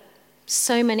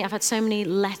I've had so many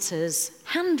letters,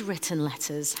 handwritten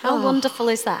letters. How wonderful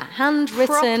is that?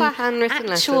 Handwritten, proper handwritten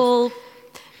actual letters.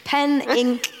 Pen,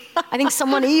 ink. I think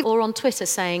someone or on Twitter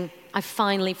saying, I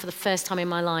finally, for the first time in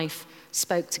my life,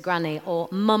 spoke to Granny, or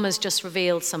Mum has just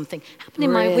revealed something.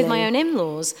 Happened with my own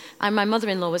in-laws. And my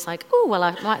mother-in-law was like, oh, well,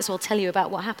 I might as well tell you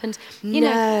about what happened.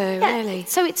 Really?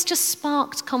 So it's just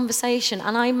sparked conversation.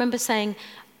 And I remember saying,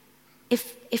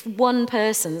 if one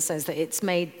person says that it's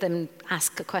made them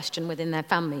ask a question within their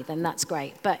family, then that's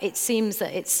great. But it seems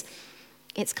that it's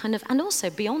kind of, and also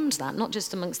beyond that, not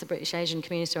just amongst the British Asian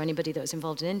community or anybody that was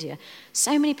involved in India,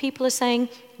 so many people are saying,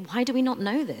 why do we not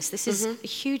know this? This is a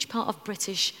huge part of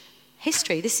British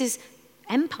history. This is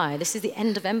empire. This is the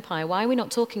end of empire. Why are we not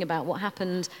talking about what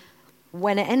happened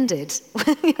when it ended.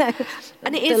 You know,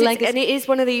 and it is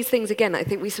one of these things, again, I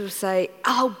think we sort of say,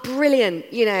 oh,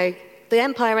 brilliant, you know, the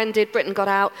empire ended, Britain got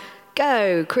out,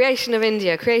 go, creation of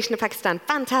India, creation of Pakistan,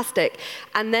 fantastic.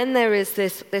 And then there is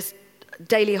this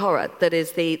daily horror that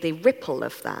is the ripple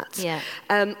of that. Yeah.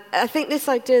 I think this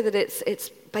idea that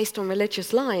it's based on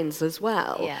religious lines as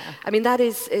well. Yeah. I mean, that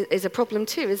is a problem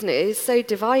too, isn't it? It's so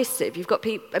divisive. You've got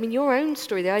people, I mean, your own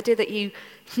story, the idea that you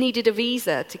needed a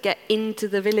visa to get into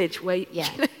the village where,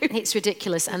 yeah, you know. It's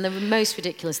ridiculous. And the most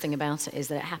ridiculous thing about it is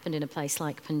that it happened in a place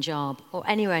like Punjab or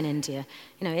anywhere in India.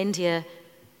 You know, India,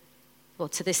 well,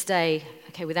 to this day,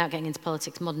 okay, without getting into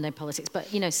politics, modern day politics,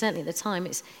 but, you know, certainly at the time,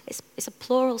 it's a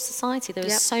plural society. There are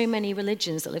so many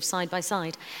religions that live side by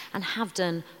side and have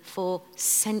done for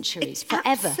centuries,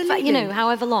 forever, for, you know,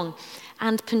 however long.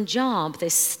 And Punjab,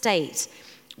 this state,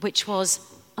 which was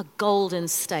a golden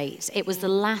state, it was the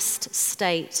last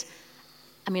state,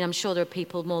 I mean, I'm sure there are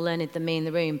people more learned than me in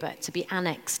the room, but to be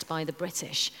annexed by the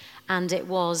British. And it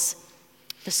was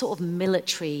the sort of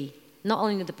military, not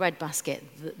only the breadbasket,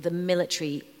 the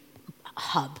military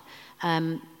hub.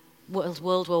 World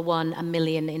War I, 1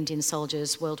 million Indian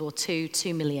soldiers. World War II,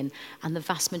 2 million. And the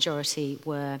vast majority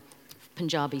were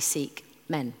Punjabi Sikh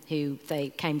men who they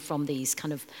came from these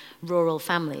kind of rural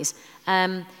families.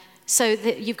 So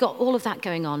you've got all of that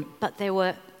going on, but there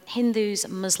were Hindus,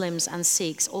 Muslims, and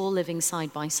Sikhs all living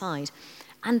side by side.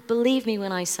 And believe me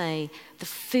when I say the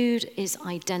food is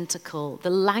identical. The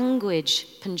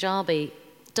language, Punjabi,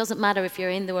 doesn't matter if you're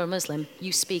Hindu or Muslim,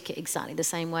 you speak it exactly the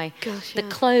same way. Gosh, the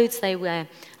clothes they wear,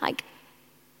 like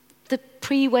the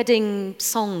pre-wedding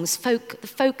songs, the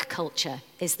folk culture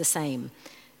is the same.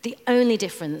 The only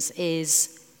difference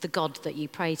is the God that you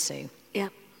pray to. Yeah.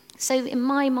 So in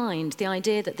my mind, the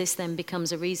idea that this then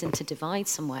becomes a reason to divide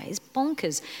somewhere is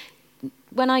bonkers.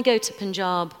 When I go to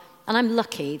Punjab, and I'm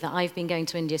lucky that I've been going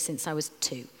to India since I was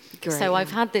 2. Great. So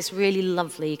I've had this really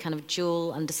lovely kind of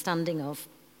dual understanding of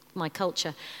my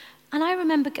culture. And I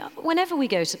remember whenever we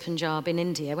go to Punjab in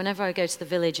India, whenever I go to the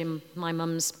village and my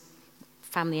mum's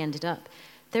family ended up,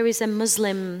 there is a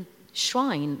Muslim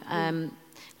shrine.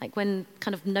 Like when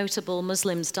kind of notable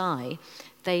Muslims die,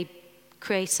 they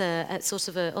create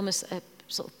almost a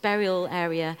sort of burial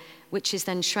area which is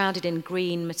then shrouded in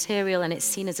green material, and it's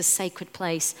seen as a sacred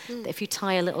place. That if you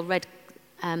tie a little red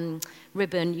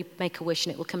ribbon, you make a wish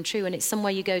and it will come true, and it's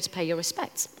somewhere you go to pay your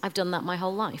respects. I've done that my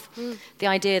whole life. The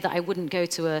idea that I wouldn't go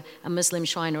to a Muslim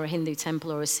shrine or a Hindu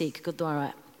temple or a Sikh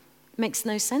Gurdwara makes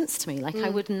no sense to me. Like I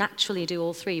would naturally do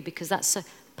all three because that's a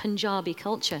Punjabi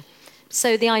culture.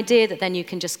 So the idea that then you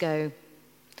can just go...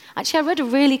 Actually, I read a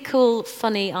really cool,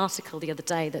 funny article the other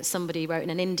day that somebody wrote in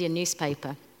an Indian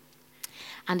newspaper,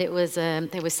 and it was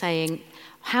they were saying,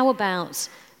 how about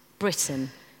Britain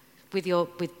with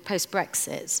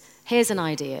post-Brexit? Here's an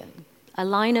idea.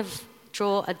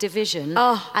 Draw a division,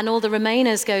 and all the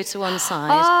Remainers go to one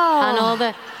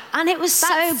side, and it was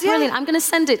so brilliant. I'm going to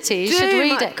send it to you. You should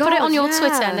read it. Put it on your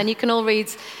Twitter, and then you can all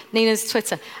read Nina's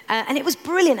Twitter. And it was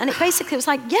brilliant. And it basically was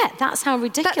like, that's how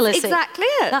ridiculous That's exactly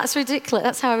it. That's ridiculous.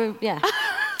 That's how,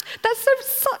 That's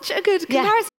such a good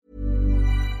comparison.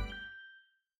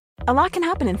 A lot can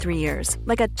happen in 3 years,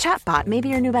 like a chatbot may be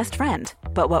your new best friend.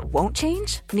 But what won't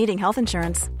change? Needing health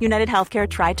insurance. United Healthcare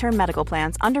Tri-Term Medical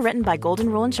Plans, underwritten by Golden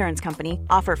Rule Insurance Company,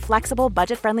 offer flexible,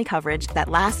 budget-friendly coverage that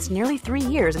lasts nearly 3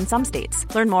 years in some states.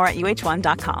 Learn more at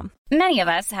uh1.com. Many of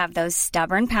us have those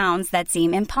stubborn pounds that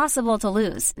seem impossible to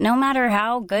lose, no matter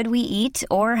how good we eat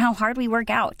or how hard we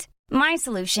work out. My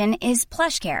solution is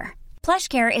PlushCare.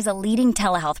 PlushCare is a leading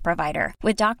telehealth provider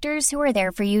with doctors who are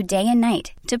there for you day and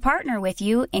night to partner with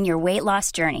you in your weight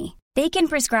loss journey. They can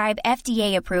prescribe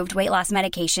FDA-approved weight loss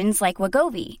medications like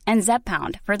Wegovy and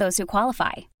Zepbound for those who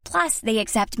qualify. Plus, they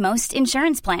accept most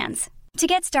insurance plans. To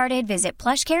get started, visit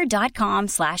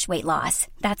plushcare.com/weightloss.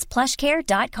 That's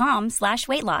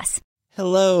plushcare.com/weightloss.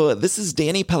 Hello, this is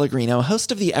Danny Pellegrino,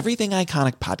 host of the Everything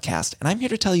Iconic podcast, and I'm here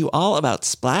to tell you all about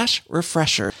Splash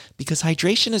Refresher, because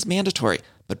hydration is mandatory,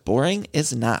 but boring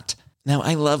is not. Now,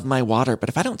 I love my water, but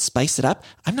if I don't spice it up,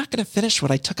 I'm not going to finish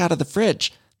what I took out of the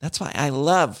fridge. That's why I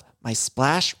love my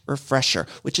Splash Refresher,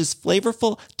 which is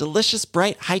flavorful, delicious,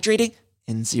 bright, hydrating,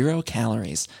 and 0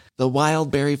 calories. The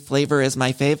wild berry flavor is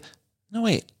my fave. No,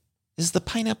 wait, is the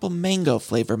pineapple mango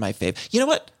flavor my fave? You know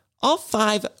what? All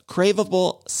 5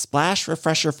 craveable Splash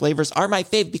Refresher flavors are my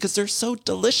fave because they're so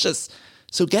delicious.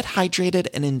 So get hydrated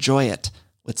and enjoy it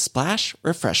with Splash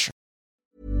Refresher.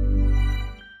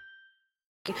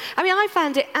 I mean, I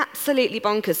found it absolutely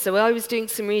bonkers. So I was doing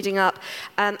some reading up,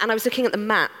 and I was looking at the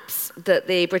maps that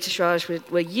the British Raj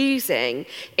were using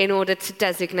in order to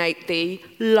designate the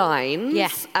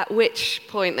lines, at which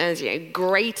point there's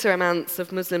greater amounts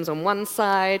of Muslims on one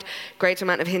side, greater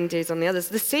amount of Hindus on the others.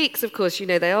 The Sikhs, of course,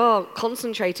 they are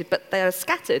concentrated, but they are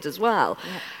scattered as well.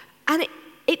 Yeah. And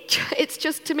it's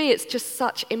just, to me, it's just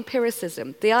such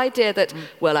empiricism. The idea that,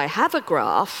 well, I have a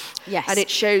graph, and it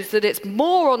shows that it's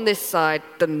more on this side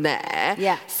than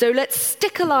there, so let's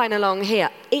stick a line along here.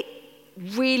 It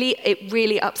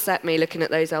really upset me looking at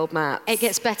those old maps. It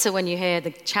gets better when you hear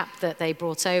the chap that they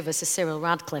brought over, Sir Cyril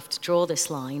Radcliffe, to draw this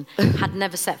line, had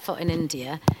never set foot in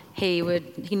India. He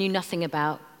knew nothing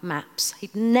about maps.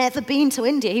 He'd never been to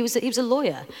India. He was a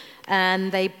lawyer.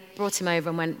 And they brought him over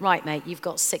and went, right, mate, you've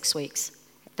got 6 weeks.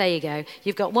 There you go.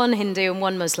 You've got one Hindu and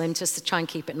one Muslim just to try and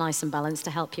keep it nice and balanced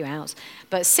to help you out.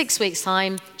 But 6 weeks'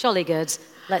 time, jolly good.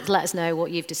 Let us know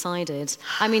what you've decided.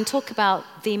 I mean, talk about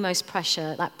the most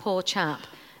pressure that poor chap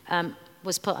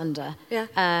was put under. Yeah.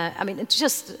 I mean, it's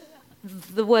just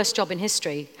the worst job in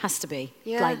history has to be.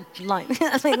 Yeah. I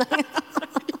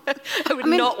would I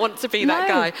mean, not want to be that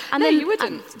guy. And no, then, you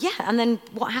wouldn't. And then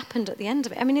what happened at the end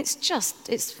of it? I mean,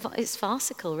 it's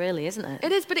farcical, really, isn't it?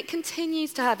 It is, but it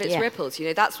continues to have its ripples.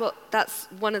 That's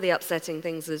one of the upsetting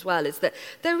things as well, is that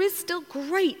there is still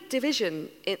great division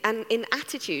in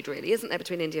attitude, really, isn't there,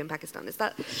 between India and Pakistan? Is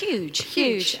that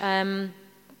huge?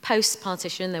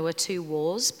 Post-partition, there were 2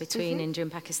 wars between India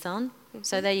and Pakistan.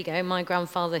 So there you go. My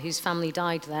grandfather, whose family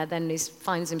died there, then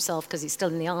finds himself, because he's still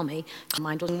in the army,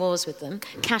 minding wars with them.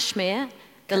 Kashmir,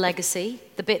 the legacy,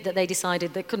 the bit that they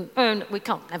decided they couldn't. We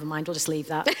can't. Never mind. We'll just leave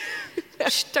that.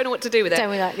 Don't know what to do with it.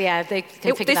 They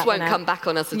can figure that one out. This won't come back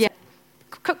on us. Yeah.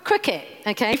 Cricket.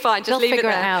 Okay. Fine. Just leave it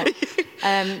there. Figure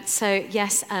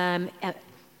it out.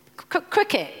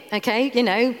 Cricket. Okay.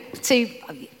 To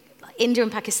India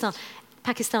and Pakistan.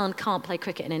 Pakistan can't play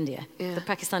cricket in India. Yeah. The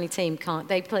Pakistani team can't.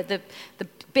 They play the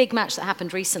big match that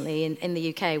happened recently in the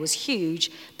UK was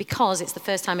huge because it's the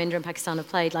first time India and Pakistan have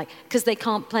played, because they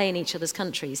can't play in each other's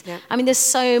countries. Yeah. I mean, there's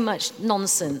so much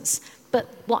nonsense. But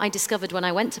what I discovered when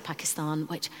I went to Pakistan,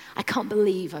 which I can't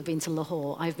believe I've been to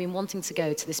Lahore, I've been wanting to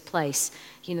go to this place,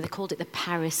 they called it the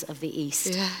Paris of the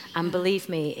East. Yeah, and believe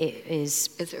me, it is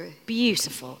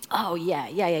beautiful. Oh,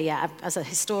 yeah. As a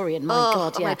historian, my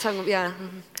God, yeah. My tongue, yeah.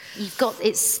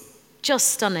 It's just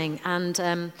stunning.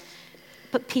 And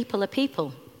but people are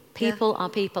people. People are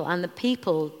people, and the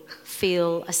people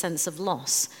feel a sense of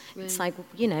loss. Right. It's like,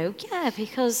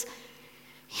 because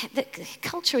the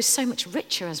culture is so much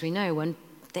richer, as we know, when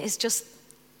there's just,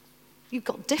 you've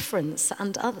got difference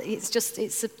and other,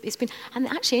 it's been, and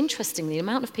actually interestingly, the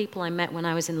amount of people I met when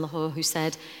I was in Lahore who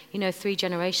said, 3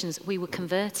 generations, we were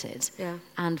converted,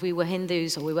 and we were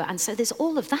Hindus, and so there's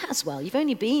all of that as well. You've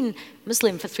only been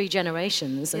Muslim for 3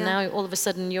 generations, and now all of a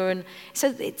sudden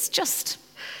so it's just...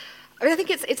 I mean, I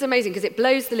think it's amazing because it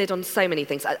blows the lid on so many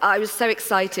things. I was so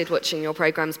excited watching your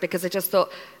programmes because I just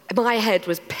thought my head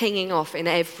was pinging off in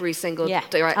every single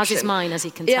direction. As is mine, as you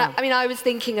can tell. Yeah, I mean, I was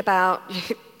thinking about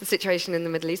the situation in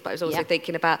the Middle East, but I was also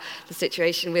thinking about the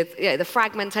situation with the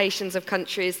fragmentations of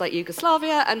countries like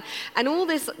Yugoslavia and all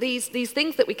these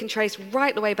things that we can trace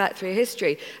right the way back through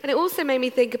history. And it also made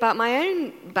me think about my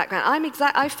own background.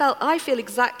 I feel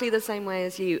exactly the same way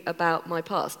as you about my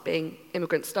past, being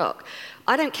immigrant stock.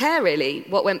 I don't care really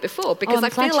what went before because I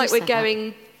feel like we're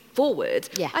going forward.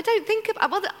 Yeah. I don't think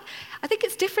about... I think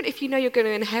it's different if you're going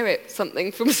to inherit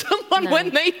something from someone when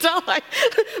they die.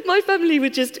 My family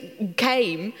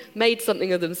made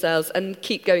something of themselves and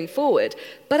keep going forward.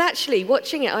 But actually,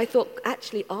 watching it, I thought,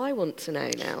 I want to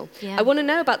know now. Yeah. I want to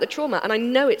know about the trauma, and I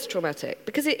know it's traumatic,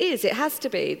 because it is, it has to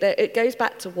be. It goes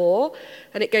back to war,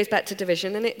 and it goes back to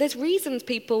division, and there's reasons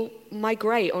people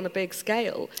migrate on a big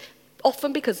scale,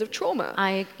 often because of trauma.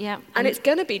 And it's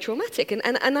going to be traumatic.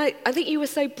 And I think you were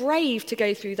so brave to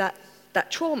go through that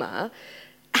trauma.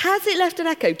 Has it left an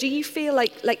echo? Do you feel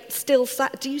still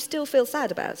sad? Do you still feel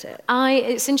sad about it?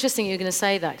 It's interesting you're going to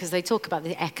say that, because they talk about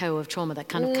the echo of trauma that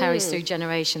kind of carries through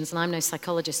generations, and I'm no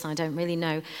psychologist, and I don't really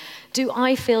know. Do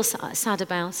I feel sad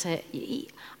about it?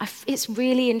 It's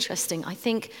really interesting. I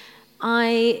think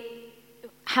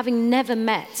having never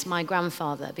met my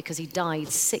grandfather, because he died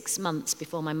 6 months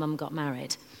before my mum got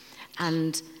married,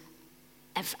 and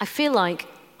I feel like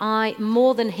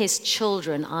more than his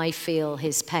children, I feel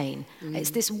his pain. It's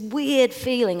this weird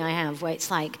feeling I have where it's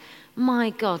like,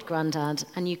 my God, Grandad,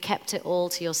 and you kept it all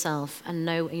to yourself, and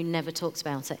you never talked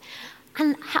about it.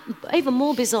 And even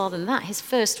more bizarre than that, his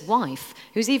first wife,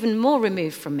 who's even more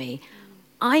removed from me,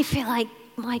 I feel like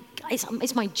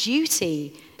it's my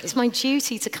duty it's my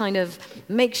duty to kind of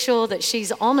make sure that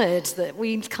she's honoured, that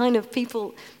we kind of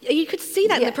people... You could see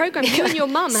that in the programme. You and your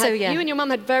mum you and your mum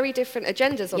had very different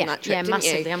agendas on that trip, didn't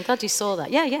massively. you? I'm glad you saw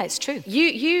that. Yeah, it's true.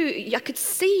 I could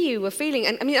see you were feeling,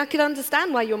 and I mean, I could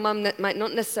understand why your mum might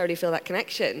not necessarily feel that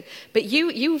connection, but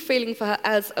you were feeling for her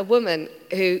as a woman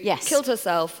who killed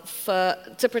herself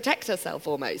to protect herself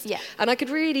almost. Yeah. And I could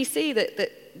really see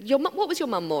that your mum, what was your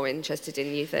mum more interested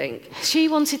in, you think? She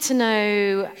wanted to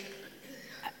know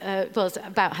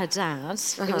about her dad.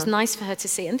 It was nice for her to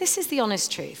see, and this is the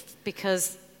honest truth,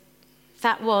 because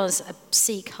that was a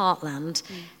Sikh heartland,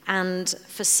 and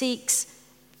for Sikhs,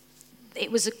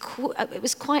 it was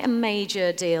quite a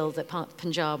major deal that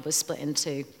Punjab was split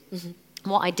into.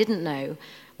 What I didn't know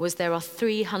was there are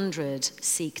 300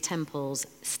 Sikh temples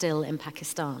still in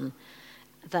Pakistan.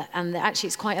 Actually,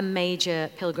 it's quite a major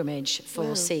pilgrimage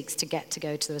for Sikhs to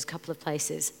go to. There's a couple of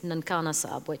places, Nankana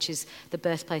Sahib, which is the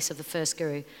birthplace of the first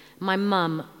guru. My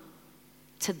mum,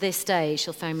 to this day,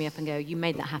 she'll phone me up and go, "You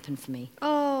made that happen for me.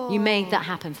 Oh. You made that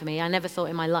happen for me. I never thought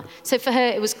in my life." So for her,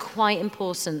 it was quite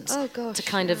important to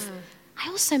kind of... I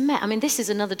also met, I mean, this is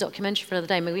another documentary for another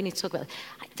day, maybe we need to talk about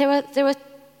it. There are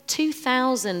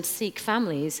 2,000 Sikh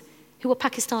families who were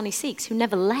Pakistani Sikhs who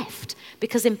never left,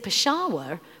 because in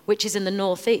Peshawar, which is in the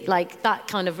northeast, like that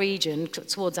kind of region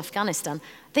towards Afghanistan,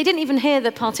 they didn't even hear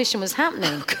that partition was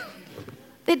happening.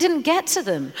 They didn't get to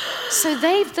them. So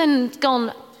they've then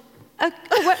gone, where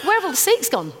have all the Sikhs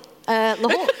gone?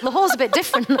 Lahore's a bit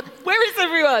different. Where is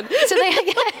everyone? So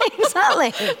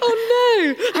exactly. Oh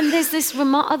no! And there's this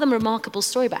other remarkable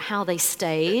story about how they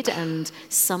stayed, and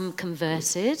some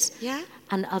converted,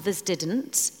 and others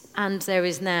didn't. And there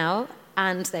is now,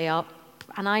 and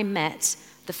I met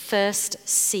the first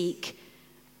Sikh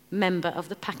member of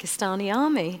the Pakistani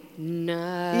army.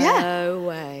 No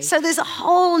way. So there's a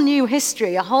whole new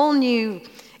history, a whole new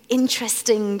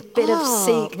interesting bit of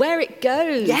Sikh. Where it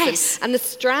goes. Yes. And the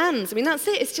strands. I mean, that's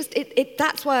it. It's just,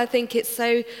 that's why I think it's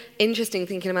so interesting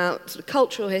thinking about sort of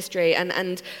cultural history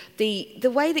and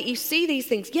the way that you see these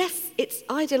things. Yes, it's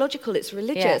ideological, it's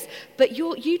religious, but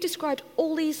you described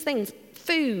all these things: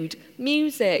 food,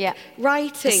 music,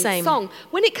 writing, song.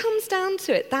 When it comes down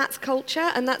to it, that's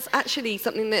culture, and that's actually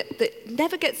something that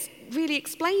never gets really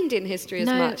explained in history as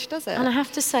much, does it? And I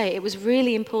have to say, it was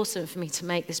really important for me to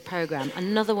make this programme.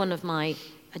 Another one of my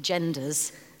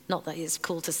agendas, not that it's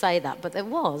cool to say that, but there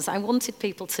was. I wanted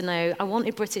people to know, I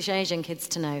wanted British Asian kids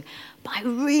to know, but I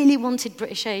really wanted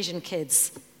British Asian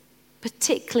kids,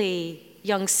 particularly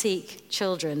young Sikh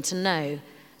children, to know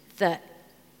that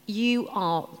you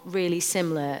are really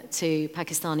similar to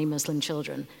Pakistani Muslim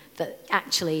children, that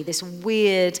actually this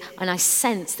weird, and I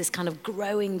sense this kind of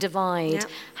growing divide,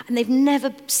 and they've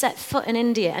never set foot in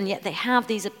India, and yet they have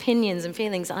these opinions and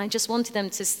feelings, and I just wanted them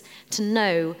to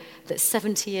know that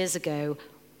 70 years ago,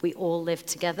 we all lived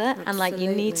together. Absolutely. And like, you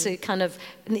need to kind of,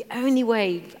 and the only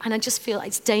way, and I just feel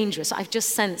it's dangerous. I've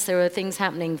just sensed there are things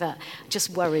happening that just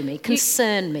worry me,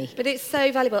 concern me. But it's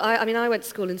so valuable. I mean, I went to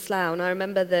school in Slough, and I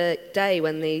remember the day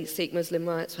when the Sikh Muslim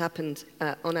riots happened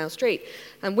on our street,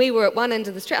 and we were at one end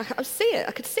of the street. I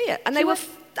could see it, and they were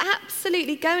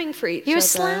absolutely going for each other. You're a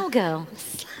Slough girl.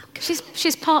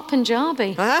 She's part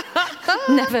Punjabi.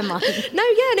 Never mind. No,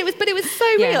 and it was so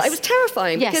real. It was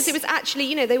terrifying because it was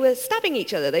actually, they were stabbing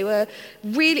each other. They were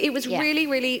really, it was really,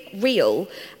 really real.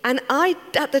 And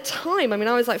at the time, I mean,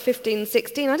 I was like 15,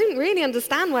 16, I didn't really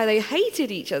understand why they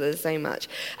hated each other so much.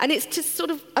 And it's to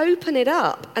sort of open it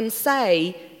up and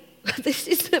say, this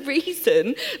is the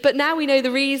reason, but now we know the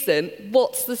reason.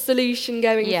 What's the solution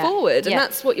going forward? And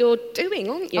that's what you're doing,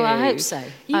 aren't you? Oh, I hope so.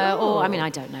 Or, I mean, I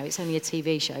don't know. It's only a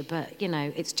TV show, but,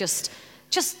 it's just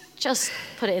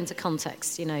put it into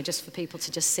context, just for people to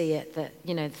just see it, that,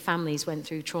 the families went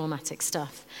through traumatic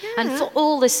stuff. Yeah. And for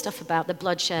all this stuff about the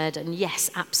bloodshed, and yes,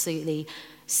 absolutely,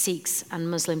 Sikhs and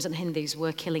Muslims and Hindus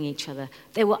were killing each other.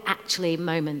 There were actually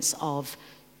moments of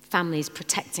families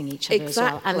protecting each other as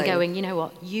well, and going, you know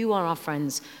what, you are our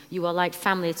friends, you are like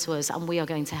family to us, and we are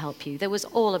going to help you. There was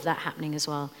all of that happening as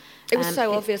well. It was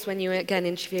so obvious when you were again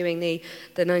interviewing the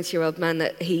 90-year-old man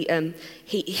that he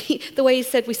the way he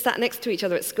said we sat next to each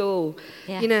other at school.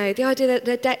 Yeah. The idea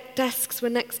that their desks were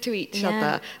next to each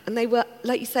other, and they were,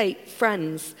 like you say,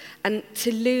 friends. And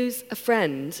to lose a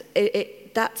friend,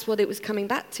 that's what it was coming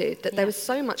back to, that there was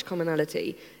so much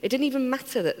commonality. It didn't even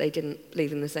matter that they didn't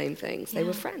believe in the same things. They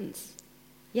were friends.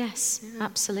 Yes,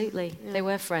 absolutely. They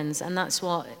were friends, and that's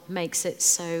what makes it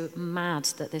so mad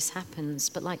that this happens.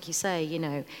 But like you say,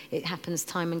 it happens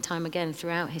time and time again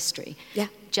throughout history. Yeah.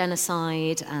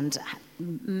 Genocide and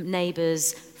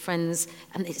neighbours, friends,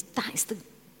 and that is the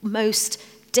most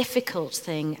difficult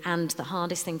thing and the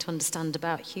hardest thing to understand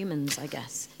about humans, I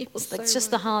guess. It's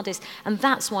just the hardest. And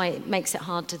that's why it makes it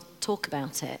hard to talk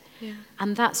about it. Yeah.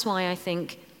 And that's why I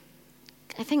think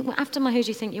after my Who Do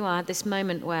You Think You Are, I had this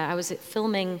moment where I was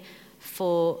filming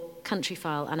for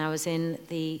Countryfile and I was in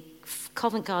the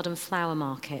Covent Garden flower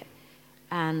market,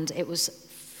 and it was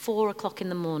 4:00 in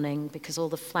the morning because all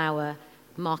the flower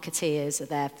marketeers are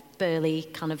there, burly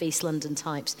kind of East London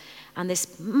types, and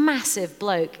this massive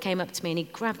bloke came up to me and he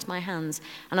grabbed my hands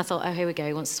and I thought, oh, here we go,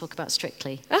 he wants to talk about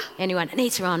Strictly. And he went,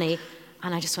 Anita Rani,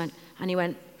 and I just went, and he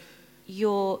went,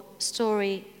 your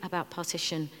story about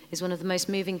partition is one of the most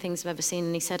moving things I've ever seen.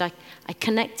 And he said, I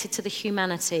connected to the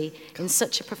humanity in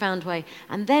such a profound way.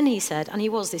 And then he said, and he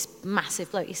was this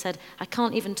massive bloke, he said, I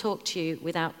can't even talk to you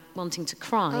without wanting to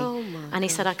cry. Oh my and he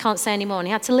said, I can't say any more. And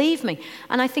he had to leave me.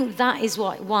 And I think that is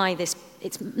why this,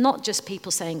 it's not just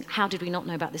people saying, how did we not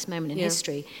know about this moment in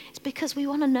history? It's because we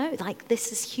want to know, like,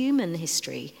 this is human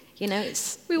history. You know,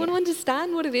 we want to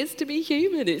understand what it is to be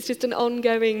human. It's just an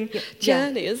ongoing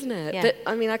journey, isn't it? Yeah. But,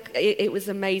 I mean, it was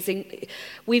amazing.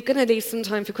 We're going to leave some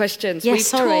time for questions. We've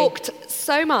talked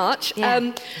so much. Yeah,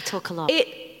 we talk a lot. It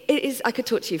is. I could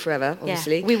talk to you forever,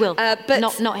 obviously. Yeah, we will. But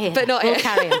not here. But not here. We'll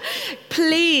carry on.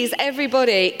 Please,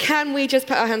 everybody, can we just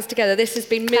put our hands together? This has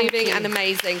been moving and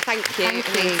amazing. Thank you. Thank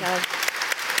you.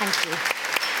 Thank you.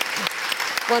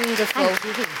 Wonderful.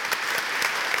 Thank you.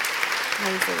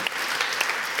 Amazing.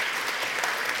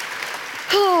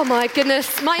 Oh my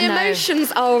goodness, my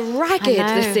emotions are ragged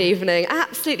this evening,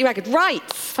 absolutely ragged. Right.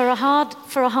 For a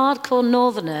hardcore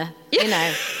northerner, you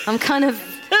know, I'm kind of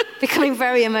becoming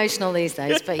very emotional these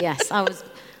days, but yes, I would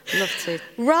love to.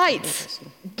 Right.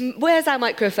 Where's our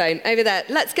microphone? Over there.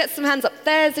 Let's get some hands up.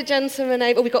 There's a gentleman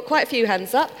over. We've got quite a few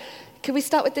hands up. Can we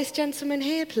start with this gentleman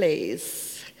here,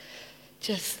 please?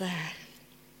 Just there.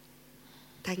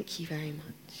 Thank you very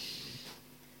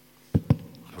much.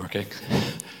 Working.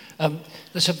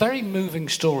 There's a very moving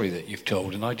story that you've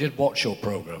told, and I did watch your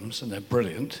programmes, and they're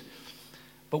brilliant.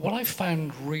 But what I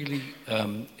found really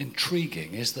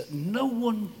intriguing is that no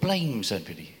one blames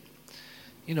anybody.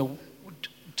 You know,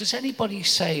 does anybody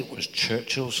say it was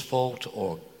Churchill's fault,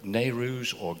 or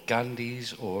Nehru's, or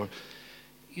Gandhi's, or,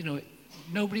 you know,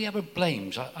 nobody ever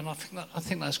blames, and I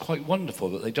think that's quite wonderful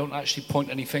that they don't actually point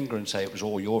any finger and say it was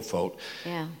all your fault.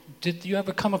 Yeah. Did you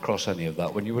ever come across any of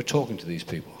that when you were talking to these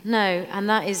people? No,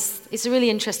 and it's a really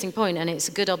interesting point, and it's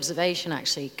a good observation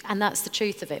actually, and that's the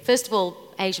truth of it. First of all,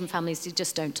 Asian families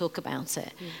just don't talk about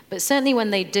it, but certainly when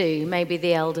they do, maybe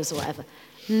the elders or whatever,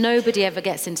 nobody ever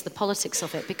gets into the politics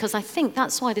of it, because I think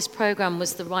that's why this programme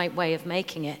was the right way of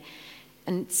making it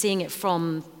and seeing it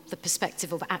from the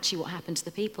perspective of actually what happened to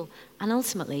the people, and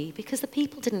ultimately because the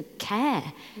people didn't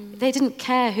care. They didn't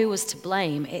care who was to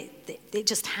blame. It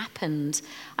just happened.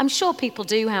 I'm sure people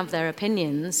do have their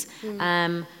opinions,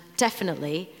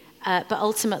 definitely, but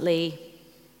ultimately,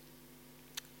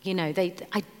 you know,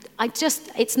 it's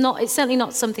certainly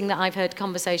not something that I've heard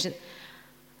conversation.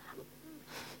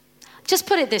 Just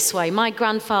put it this way, my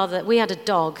grandfather, we had a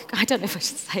dog. I don't know if I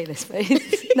should say this, but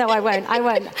no, I won't.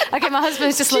 Okay, my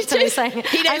husband's just looked at me saying...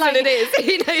 He knows what it is.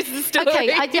 He knows the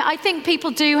story. Okay, I think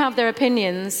people do have their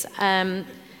opinions,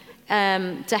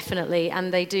 definitely,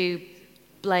 and they do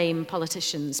blame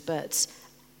politicians, but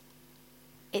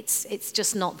it's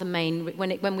just not the main...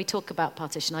 When we talk about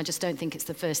partition, I just don't think it's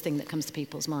the first thing that comes to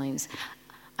people's minds.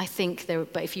 I think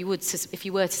but if you were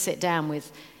to sit down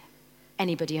with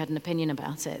anybody who had an opinion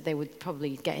about it, they would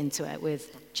probably get into it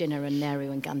with Jinnah and Nehru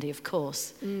and Gandhi, of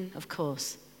course. Of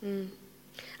course. And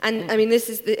I mean,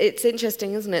 it's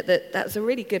interesting, isn't it, that's a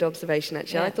really good observation,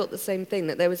 actually. Yeah. I thought the same thing,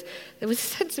 that there was a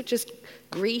sense of just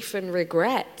grief and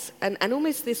regret and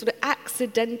almost this sort of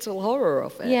accidental horror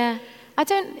of it. Yeah.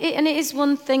 And it is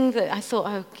one thing that I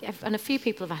thought, and a few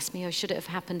people have asked me, should it have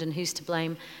happened and who's to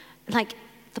blame? Like,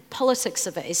 the politics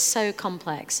of it is so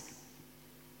complex.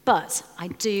 But I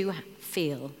do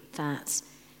feel that,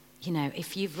 you know,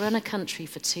 if you've run a country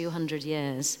for 200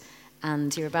 years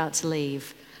and you're about to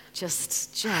leave,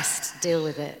 just deal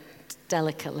with it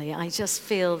delicately. I just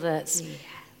feel that,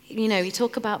 you know, you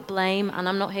talk about blame, and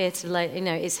I'm not here to, you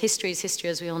know, history is history,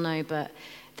 as we all know, but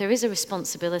there is a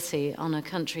responsibility on a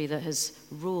country that has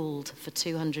ruled for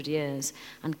 200 years,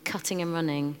 and cutting and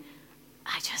running,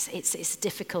 it's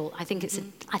difficult. I think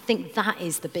I think that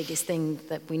is the biggest thing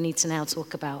that we need to now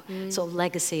talk about, sort of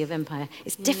legacy of empire.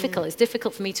 It's difficult. It's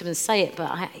difficult for me to even say it,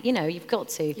 but you know, you've got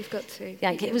to. You've got to.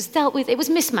 Yeah, it was dealt with. It was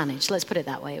mismanaged. Let's put it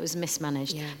that way. It was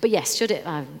mismanaged. Yeah. But yes, should it?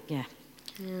 Yeah.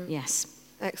 Yes.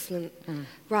 Excellent.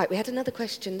 Right, we had another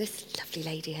question. This lovely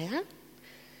lady here.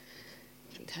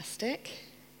 Fantastic.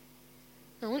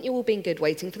 Aren't you all being good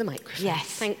waiting for the microphone? Yes.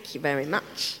 Thank you very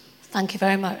much. Thank you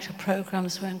very much. Your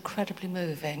programmes were incredibly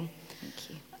moving. Thank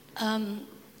you.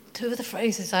 Two of the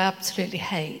phrases I absolutely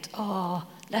hate are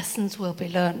lessons will be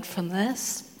learnt from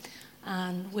this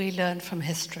and we learn from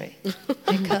history,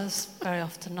 because very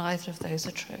often neither of those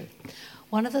are true.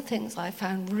 One of the things I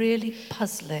found really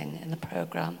puzzling in the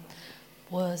programme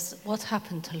was what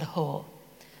happened to Lahore,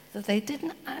 that they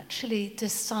didn't actually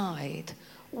decide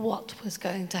what was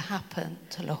going to happen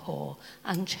to Lahore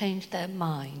and change their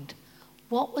mind.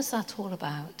 What was that all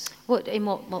about? In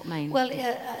what mean? Well,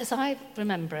 as I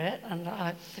remember it, and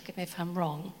forgive me if I'm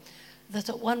wrong, that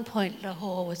at one point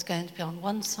Lahore was going to be on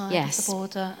one side of the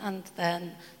border, and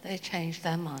then they changed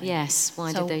their mind. Yes,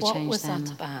 why did they change them? What was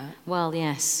that about? Well,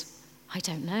 yes, I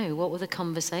don't know. What were the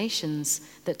conversations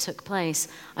that took place?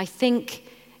 I think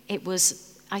it was...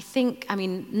 I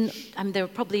mean, there are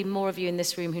probably more of you in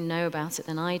this room who know about it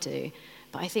than I do,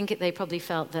 but I think they probably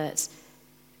felt that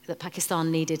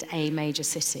Pakistan needed a major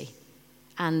city.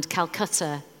 And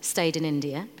Calcutta stayed in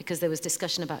India because there was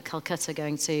discussion about Calcutta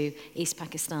going to East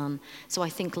Pakistan. So I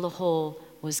think Lahore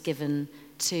was given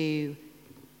to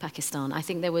Pakistan. I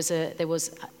think it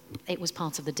was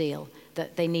part of the deal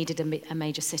that they needed a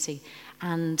major city.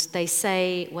 And they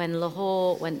say when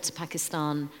Lahore went to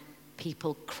Pakistan,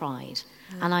 people cried.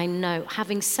 And I know,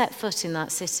 having set foot in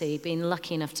that city, being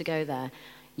lucky enough to go there,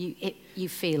 you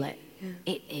feel it.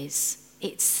 Yeah.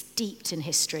 It's steeped in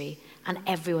history and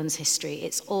everyone's history.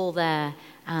 It's all there.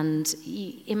 And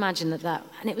you imagine that,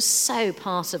 and it was so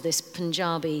part of this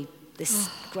Punjabi, this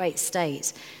great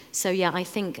state. So yeah, I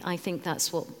think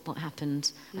that's what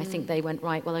happened. I think they went,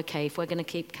 right, well, okay, if we're going to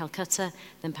keep Calcutta,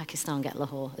 then Pakistan get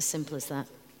Lahore. As simple as that.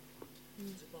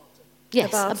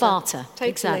 Yes, a barter. Totally.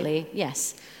 Exactly,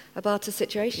 yes. A barter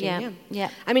situation, yeah.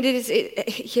 I mean,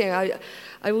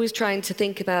 I'm always trying to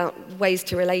think about ways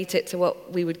to relate it to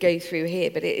what we would go through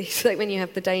here, but it's like when you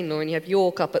have the Danelaw and you have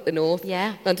York up at the north,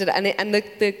 London, and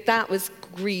that was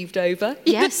grieved over.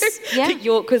 Yes, yeah.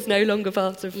 York was no longer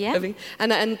part of. Yeah. This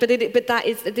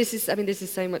is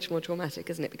so much more traumatic,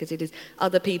 isn't it? Because it is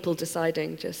other people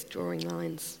deciding, just drawing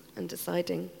lines and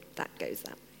deciding that goes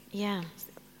that way. Yeah.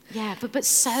 Yeah, but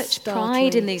such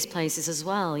pride in these places as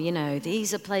well, you know.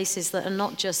 These are places that are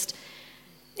not just...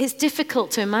 It's difficult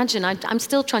to imagine. I'm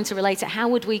still trying to relate it. How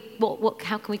would we...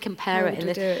 how can we compare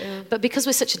it? But because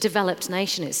we're such a developed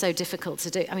nation, it's so difficult to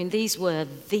do. I mean, these were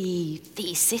the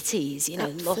cities, you know,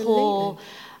 Absolutely. Lahore.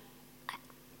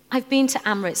 I've been to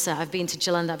Amritsar, I've been to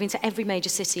Jalandhar, I've been to every major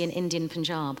city in Indian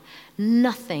Punjab.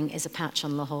 Nothing is a patch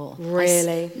on Lahore.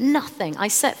 Really? Nothing. I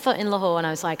set foot in Lahore and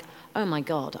I was like... Oh my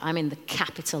God, I'm in the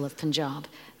capital of Punjab.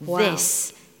 Wow.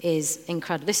 This is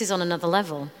incredible. This is on another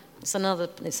level. It's another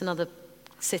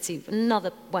city,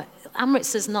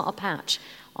 Amritsar's not a patch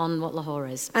on what Lahore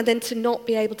is. And then to not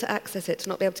be able to access it, to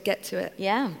not be able to get to it.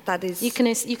 Yeah. That is... You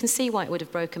can see why it would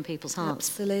have broken people's hearts.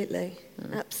 Absolutely.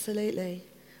 Absolutely.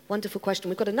 Wonderful question.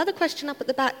 We've got another question up at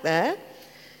the back there.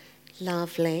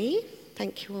 Lovely.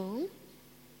 Thank you all.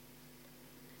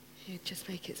 Should just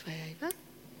make its way over.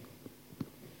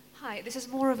 Hi, this is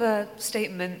more of a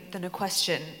statement than a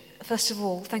question. First of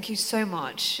all, thank you so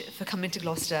much for coming to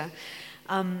Gloucester.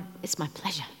 It's my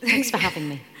pleasure. Thanks for having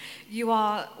me. You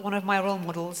are one of my role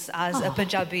models as a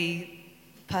Punjabi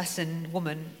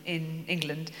woman in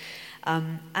England.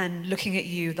 And looking at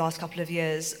you the last couple of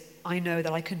years, I know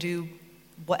that I can do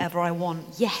whatever I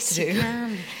want to do. Yes, you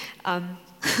can.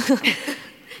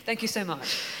 Thank you so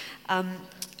much.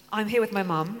 I'm here with my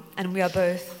mum, and we are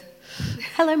both...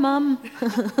 Hello, Mum.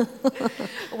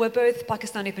 We're both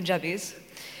Pakistani Punjabis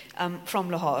from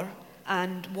Lahore,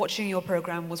 and watching your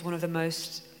program was one of the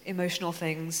most emotional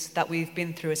things that we've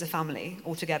been through as a family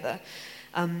altogether.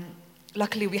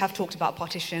 Luckily, we have talked about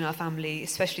partition in our family,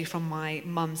 especially from my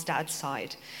mum's dad's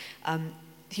side.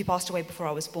 He passed away before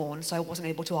I was born, so I wasn't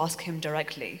able to ask him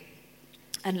directly.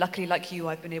 And luckily, like you,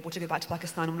 I've been able to go back to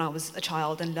Pakistan when I was a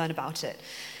child and learn about it.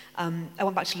 I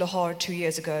went back to Lahore 2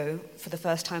 years ago for the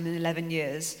first time in 11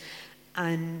 years,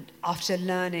 and after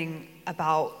learning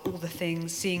about all the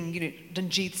things, seeing,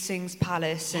 Ranjit Singh's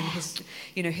palace and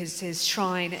his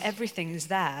shrine, everything is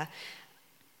there,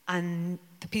 and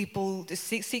the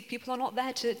Sikh people are not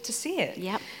there to see it.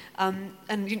 Yep.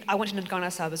 And I went to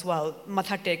Nangana Sahib as well.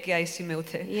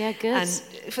 Yeah, good. And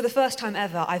for the first time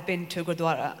ever, I've been to a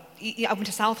Gurdwara. I went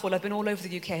to Southall. I've been all over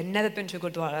the UK. I'd never been to a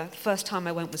Gurdwara. The first time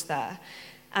I went was there.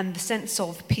 And the sense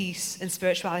of peace and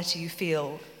spirituality you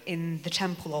feel in the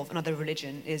temple of another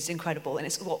religion is incredible. And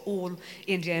it's what all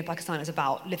India and Pakistan is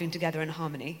about, living together in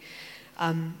harmony.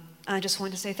 And I just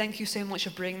wanted to say thank you so much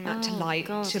for bringing that to light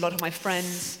to a lot of my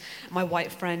friends, my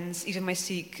white friends, even my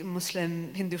Sikh,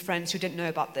 Muslim, Hindu friends who didn't know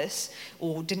about this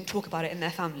or didn't talk about it in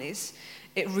their families.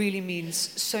 It really means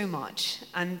so much.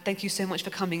 And thank you so much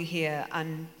for coming here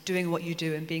and doing what you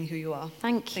do and being who you are.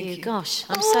 Thank you. Gosh,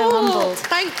 I'm so humbled.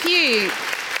 Thank you.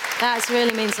 That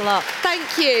really means a lot.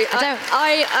 Thank you.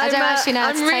 I don't actually know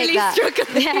how to take that. I'm really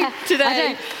struggling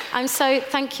today.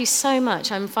 Thank you so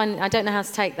much. I don't know how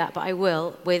to take that, but I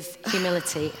will with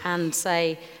humility and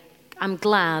say, I'm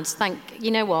glad.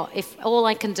 You know what? If all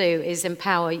I can do is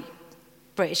empower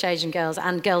British Asian girls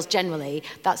and girls generally,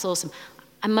 that's awesome.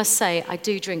 I must say, I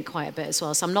do drink quite a bit as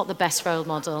well, so I'm not the best role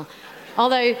model.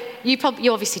 Although you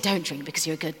obviously don't drink because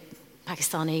you're a good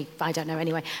Pakistani, I don't know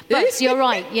anyway. But you're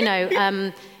right, you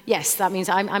know. Yes, that means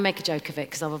I make a joke of it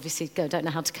because I obviously don't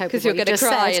know how to cope with what you just said.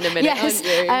 Because you're going to cry in a minute,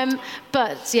 yes. aren't you?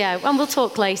 But yeah, and we'll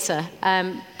talk later.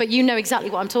 But you know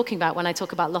exactly what I'm talking about when I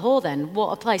talk about Lahore then.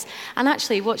 What a place. And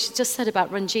actually, what she just said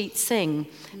about Ranjit Singh,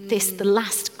 the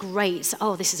last great,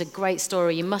 this is a great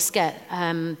story. You must get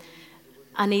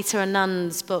Anita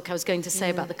Anand's book, I was going to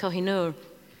say, about the Kohinoor.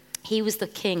 He was the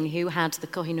king who had the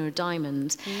Kohinoor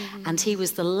diamond, and he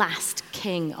was the last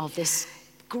king of this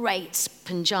great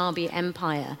Punjabi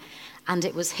empire, and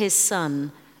it was his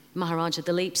son, Maharaja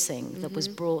Dalip Singh, that was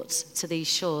brought to these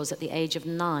shores at the age of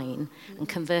 9 and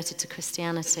converted to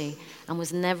Christianity and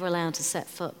was never allowed to set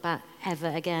foot back ever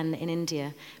again in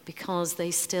India because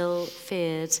they still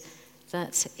feared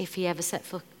that if he ever set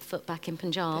foot back in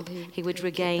Punjab, he would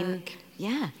regain...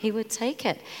 Yeah, he would take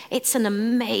it. It's an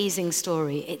amazing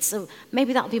story.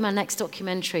 Maybe that'll be my next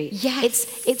documentary.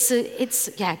 Yes.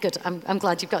 It's yeah, good. I'm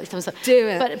glad you've got your thumbs up. Do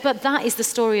it. But that is the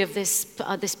story of this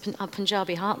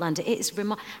Punjabi heartland. It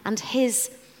is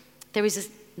there is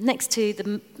next to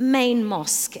the main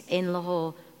mosque in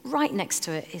Lahore, right next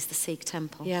to it is the Sikh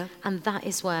temple. Yeah. And that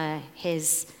is where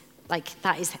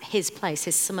that is his place,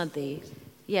 his samadhi.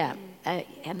 Yeah.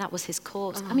 And that was his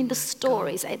court. I mean, the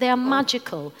stories, they are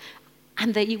magical.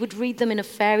 And that you would read them in a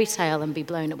fairy tale and be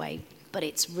blown away, but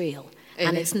it's real,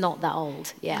 and it's not that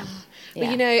old. Yeah. But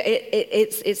you know,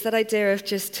 it's that idea of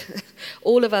just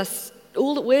all of us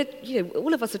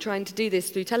are trying to do this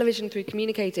through television, through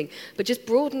communicating, but just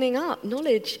broadening up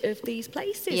knowledge of these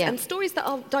places and stories that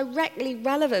are directly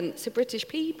relevant to British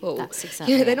people. That's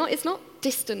exactly. It's not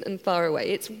distant and far away.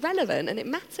 It's relevant and it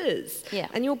matters. Yeah.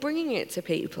 And you're bringing it to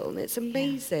people, and it's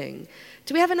amazing. Yeah.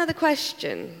 Do we have another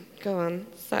question? Go on,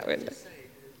 it's that window.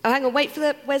 Oh, hang on,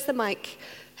 where's the mic?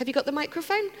 Have you got the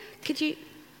microphone? Could you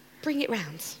bring it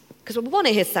round? Because we want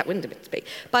to hear that window speak.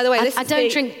 By the way, I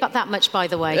don't drink that much, by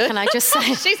the way. Can I just say?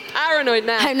 She's paranoid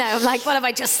now. I know. I'm like, what have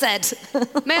I just said?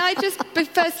 May I just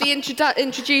firstly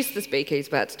introduce the speaker who's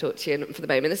about to talk to you for the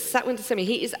moment? This is Satwinder Singh.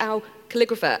 He is our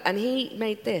calligrapher, and he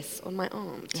made this on my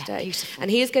arm today. Yeah, beautiful. And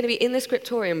he is going to be in the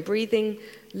scriptorium, breathing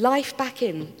life back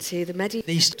into the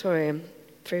medieval scriptorium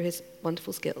through his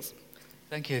wonderful skills.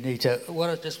 Thank you, Anita. What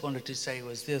I just wanted to say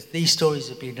was these stories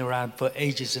have been around for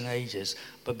ages and ages,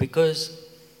 but because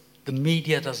the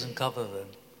media doesn't cover them,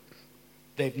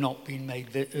 they've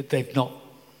not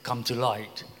come to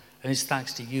light. And it's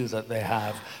thanks to you that they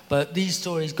have. But these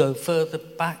stories go further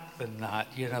back than that.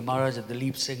 You know, Maharaja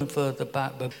Dalip Singh further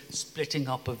back, but splitting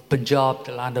up of Punjab,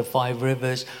 the land of 5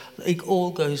 rivers, it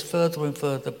all goes further and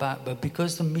further back. But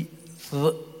because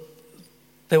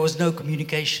there was no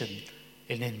communication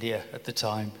in India at the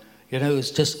time. You know, it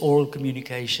was just oral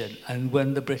communication. And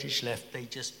when the British left, they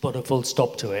just put a full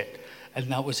stop to it. And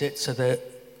that was it. So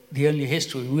the only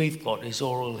history we've got is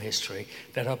oral history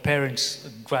that our parents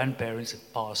and grandparents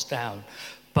have passed down.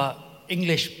 But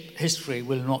English history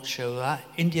will not show that.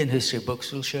 Indian history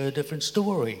books will show a different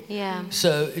story. Yeah.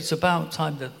 So it's about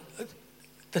time that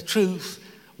the truth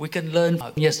we can learn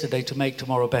from yesterday to make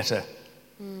tomorrow better.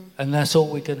 And that's all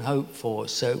we can hope for.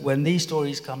 So when these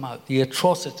stories come out, the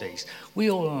atrocities, we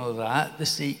all know that, the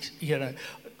Sikhs, you know,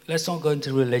 let's not go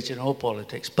into religion or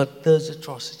politics, but those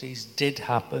atrocities did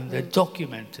happen, they're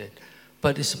documented.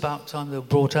 But it's about time they were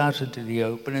brought out into the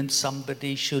open, and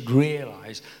somebody should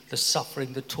realise the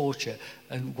suffering, the torture,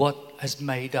 and what has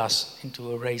made us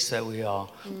into a race that we are,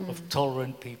 of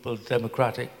tolerant people,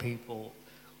 democratic people,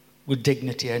 with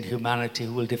dignity and humanity,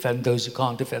 who will defend those who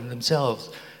can't defend themselves.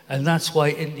 And that's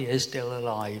why India is still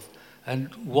alive. And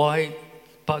why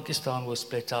Pakistan was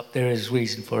split up, there is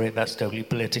reason for it. That's totally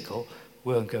political.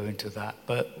 We won't go into that,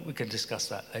 but we can discuss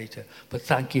that later. But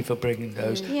thank you for bringing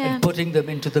those and putting them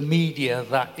into the media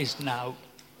that is now...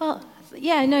 Well,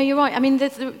 Yeah, no, you're right. I mean,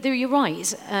 you're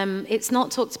right. It's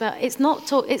not talked about.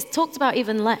 It's talked about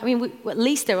even less. I mean, at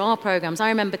least there are programs. I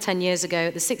remember 10 years ago,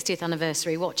 at the 60th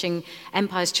anniversary, watching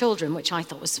Empire's Children, which I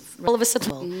thought was all of a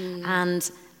sudden,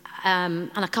 and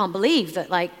I can't believe that,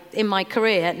 like, in my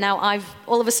career now, I've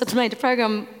all of a sudden made a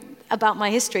program about my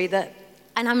history that.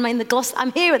 And I'm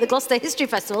here at the Gloucester History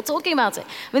Festival talking about it.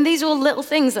 I mean, these are all little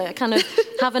things that kind of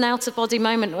have an out-of-body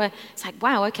moment where it's like,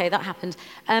 wow, okay, that happened.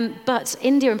 But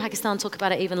India and Pakistan talk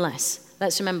about it even less.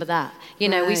 Let's remember that. You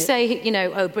know, we say,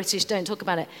 oh, British don't talk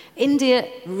about it. India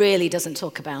really doesn't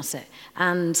talk about it.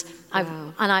 And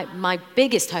my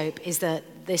biggest hope is that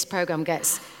this program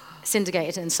gets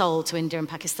syndicated and sold to India and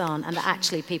Pakistan, and that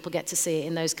actually people get to see it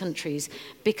in those countries,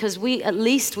 because we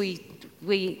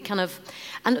kind of.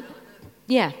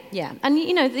 Yeah. And,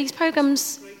 these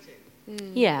programs,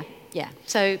 yeah.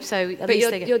 So at least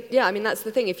they get... I mean, that's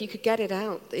the thing. If you could get it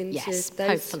out into those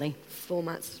hopefully.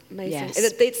 Formats, amazing. Yes.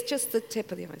 It's just the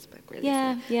tip of the iceberg, really.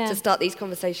 Yeah. To start these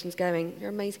conversations going. You're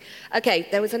amazing. Okay,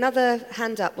 there was another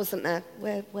hand up, wasn't there?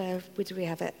 Where did we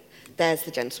have it? There's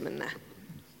the gentleman there.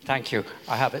 Thank you.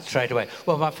 I have it straight away.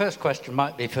 Well, my first question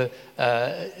might be for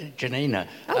Janina.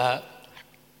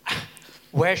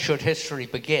 Where should history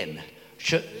begin?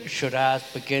 Should ours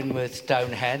begin with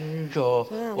Stonehenge, or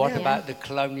what about the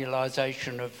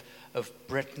colonialisation of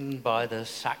Britain by the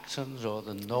Saxons or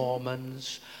the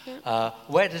Normans?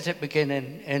 Where does it begin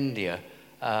in India?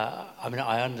 I mean,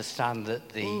 I understand that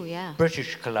the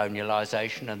British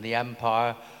colonialisation and the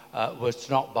empire was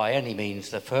not by any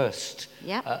means the first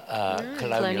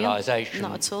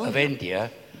colonialisation of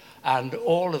India, and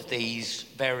all of these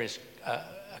various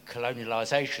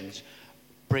colonialisations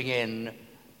bring in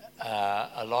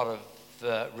a lot of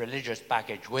religious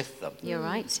baggage with them. You're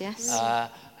right, yes.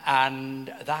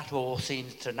 And that all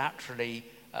seems to naturally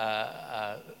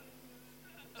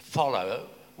follow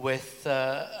with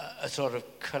a sort of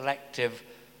collective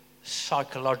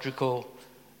psychological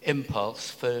impulse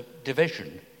for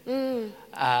division.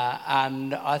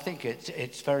 And I think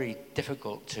it's very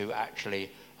difficult to actually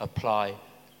apply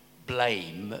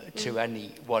blame to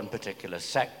any one particular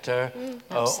sector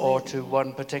or to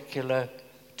one particular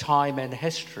time in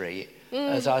history.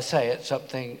 As I say, it's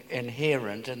something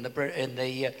inherent in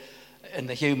the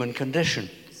human condition.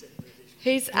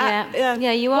 You are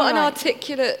what an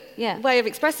articulate way of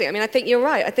expressing it. I mean, I think you're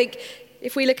right. I think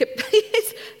if we look at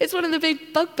it's one of the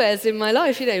big bugbears in my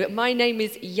life. My name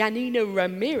is Janina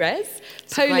Ramirez,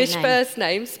 it's Polish first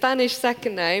name, Spanish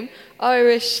second name,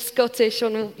 Irish, Scottish.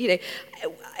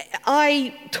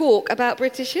 I talk about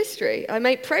British history. I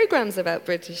make programs about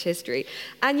British history.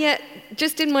 And yet,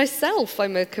 just in myself,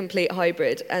 I'm a complete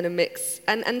hybrid and a mix.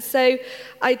 And so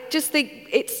I just think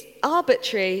it's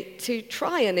arbitrary to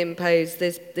try and impose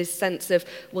this sense of,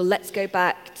 well, let's go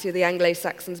back to the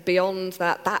Anglo-Saxons, beyond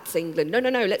that, that's England.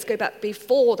 No, let's go back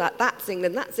before that, that's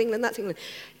England, that's England, that's England.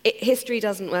 History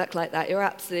doesn't work like that. You're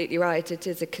absolutely right. It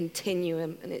is a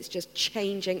continuum, and it's just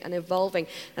changing and evolving.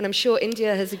 And I'm sure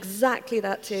India has exactly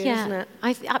that too, isn't it?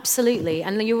 Absolutely.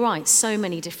 And you're right. So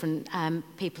many different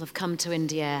people have come to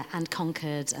India and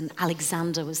conquered, and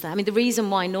Alexander was there. I mean, the reason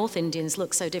why North Indians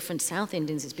look so different to South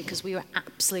Indians is because we were an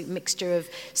absolute mixture of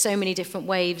so many different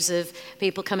waves of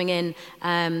people coming in.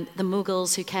 The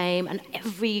Mughals who came, and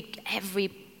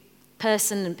every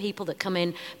person and people that come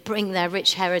in bring their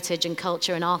rich heritage and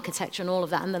culture and architecture and all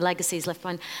of that, and the legacies left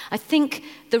behind. I think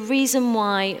the reason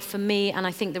why for me, and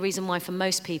I think the reason why for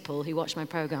most people who watch my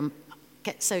program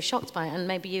get so shocked by it, and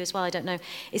maybe you as well, I don't know,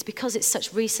 is because it's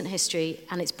such recent history,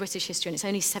 and it's British history, and it's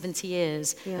only 70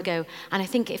 years ago. And I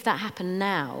think if that happened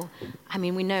now, I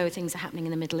mean, we know things are happening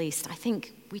in the Middle East. I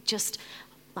think we just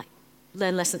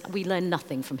learn lessons. We learn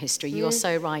nothing from history. You are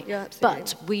so right.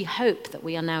 But we hope that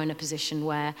we are now in a position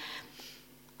where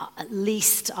at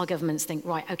least our governments think,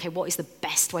 right, okay, what is the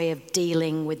best way of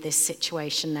dealing with this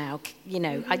situation now?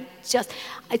 I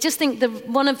just think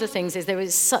one of the things is it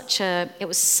was such a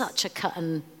cut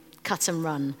and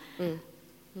run.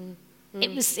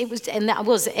 It was, and that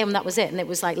was it, and it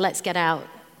was like, let's get out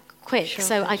quick.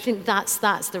 So I think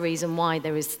that's the reason why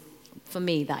there is, for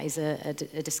me, that is a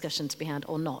discussion to be had,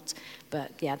 or not.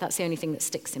 But yeah, that's the only thing that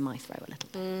sticks in my throat a little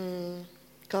bit.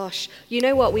 Gosh, you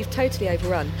know what? We've totally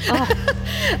overrun. So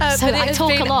I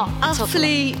talk a lot.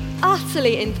 Utterly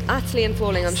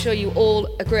enthralling. I'm sure you all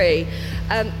agree.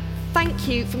 Thank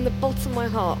you from the bottom of my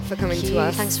heart for coming to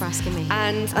us. Thanks for asking me.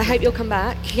 And I hope you'll come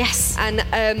back. Yes. And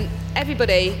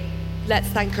everybody, let's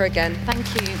thank her again. Thank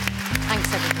you.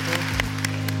 Thanks, everybody.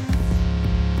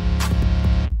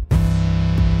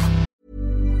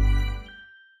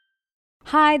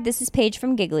 Hi, this is Paige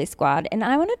from Giggly Squad, and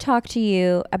I want to talk to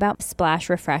you about Splash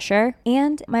Refresher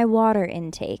and my water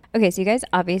intake. Okay, so you guys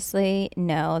obviously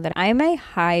know that I'm a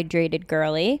hydrated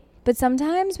girly, but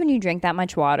sometimes when you drink that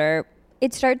much water,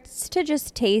 it starts to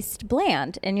just taste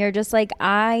bland, and you're just like,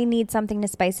 I need something to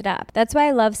spice it up. That's why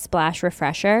I love Splash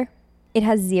Refresher. It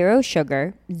has 0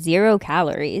 sugar, 0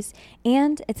 calories,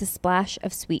 and it's a splash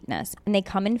of sweetness. And they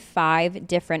come in 5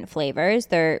 different flavors.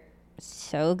 They're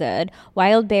so good.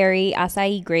 Wild berry,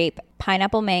 acai grape,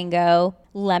 pineapple mango,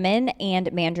 lemon,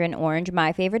 and mandarin orange.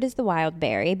 My favorite is the wild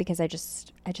berry because I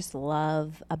just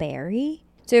love a berry.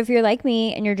 So if you're like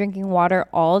me and you're drinking water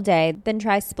all day, then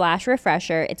try Splash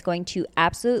Refresher. It's going to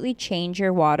absolutely change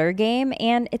your water game,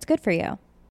 and it's good for you.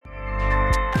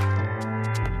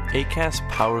 Acast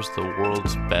powers the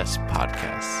world's best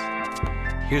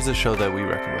podcasts. Here's a show that we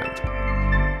recommend.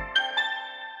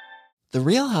 The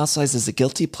Real Housewives is a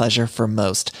guilty pleasure for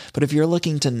most, but if you're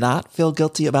looking to not feel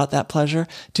guilty about that pleasure,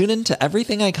 tune in to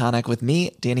Everything Iconic with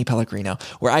me, Danny Pellegrino,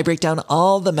 where I break down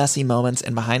all the messy moments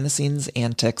and behind-the-scenes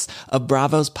antics of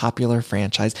Bravo's popular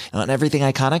franchise. And on Everything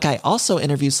Iconic, I also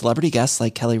interview celebrity guests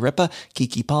like Kelly Ripa,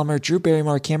 Keke Palmer, Drew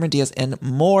Barrymore, Cameron Diaz, and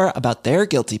more about their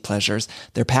guilty pleasures,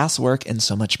 their past work, and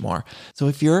so much more. So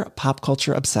if you're pop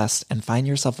culture obsessed and find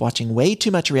yourself watching way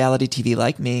too much reality TV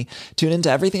like me, tune in to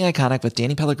Everything Iconic with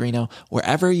Danny Pellegrino,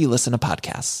 wherever you listen to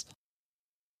podcasts.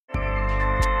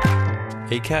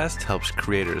 Acast helps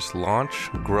creators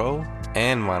launch, grow,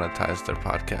 and monetize their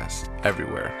podcasts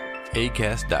everywhere.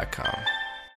 Acast.com.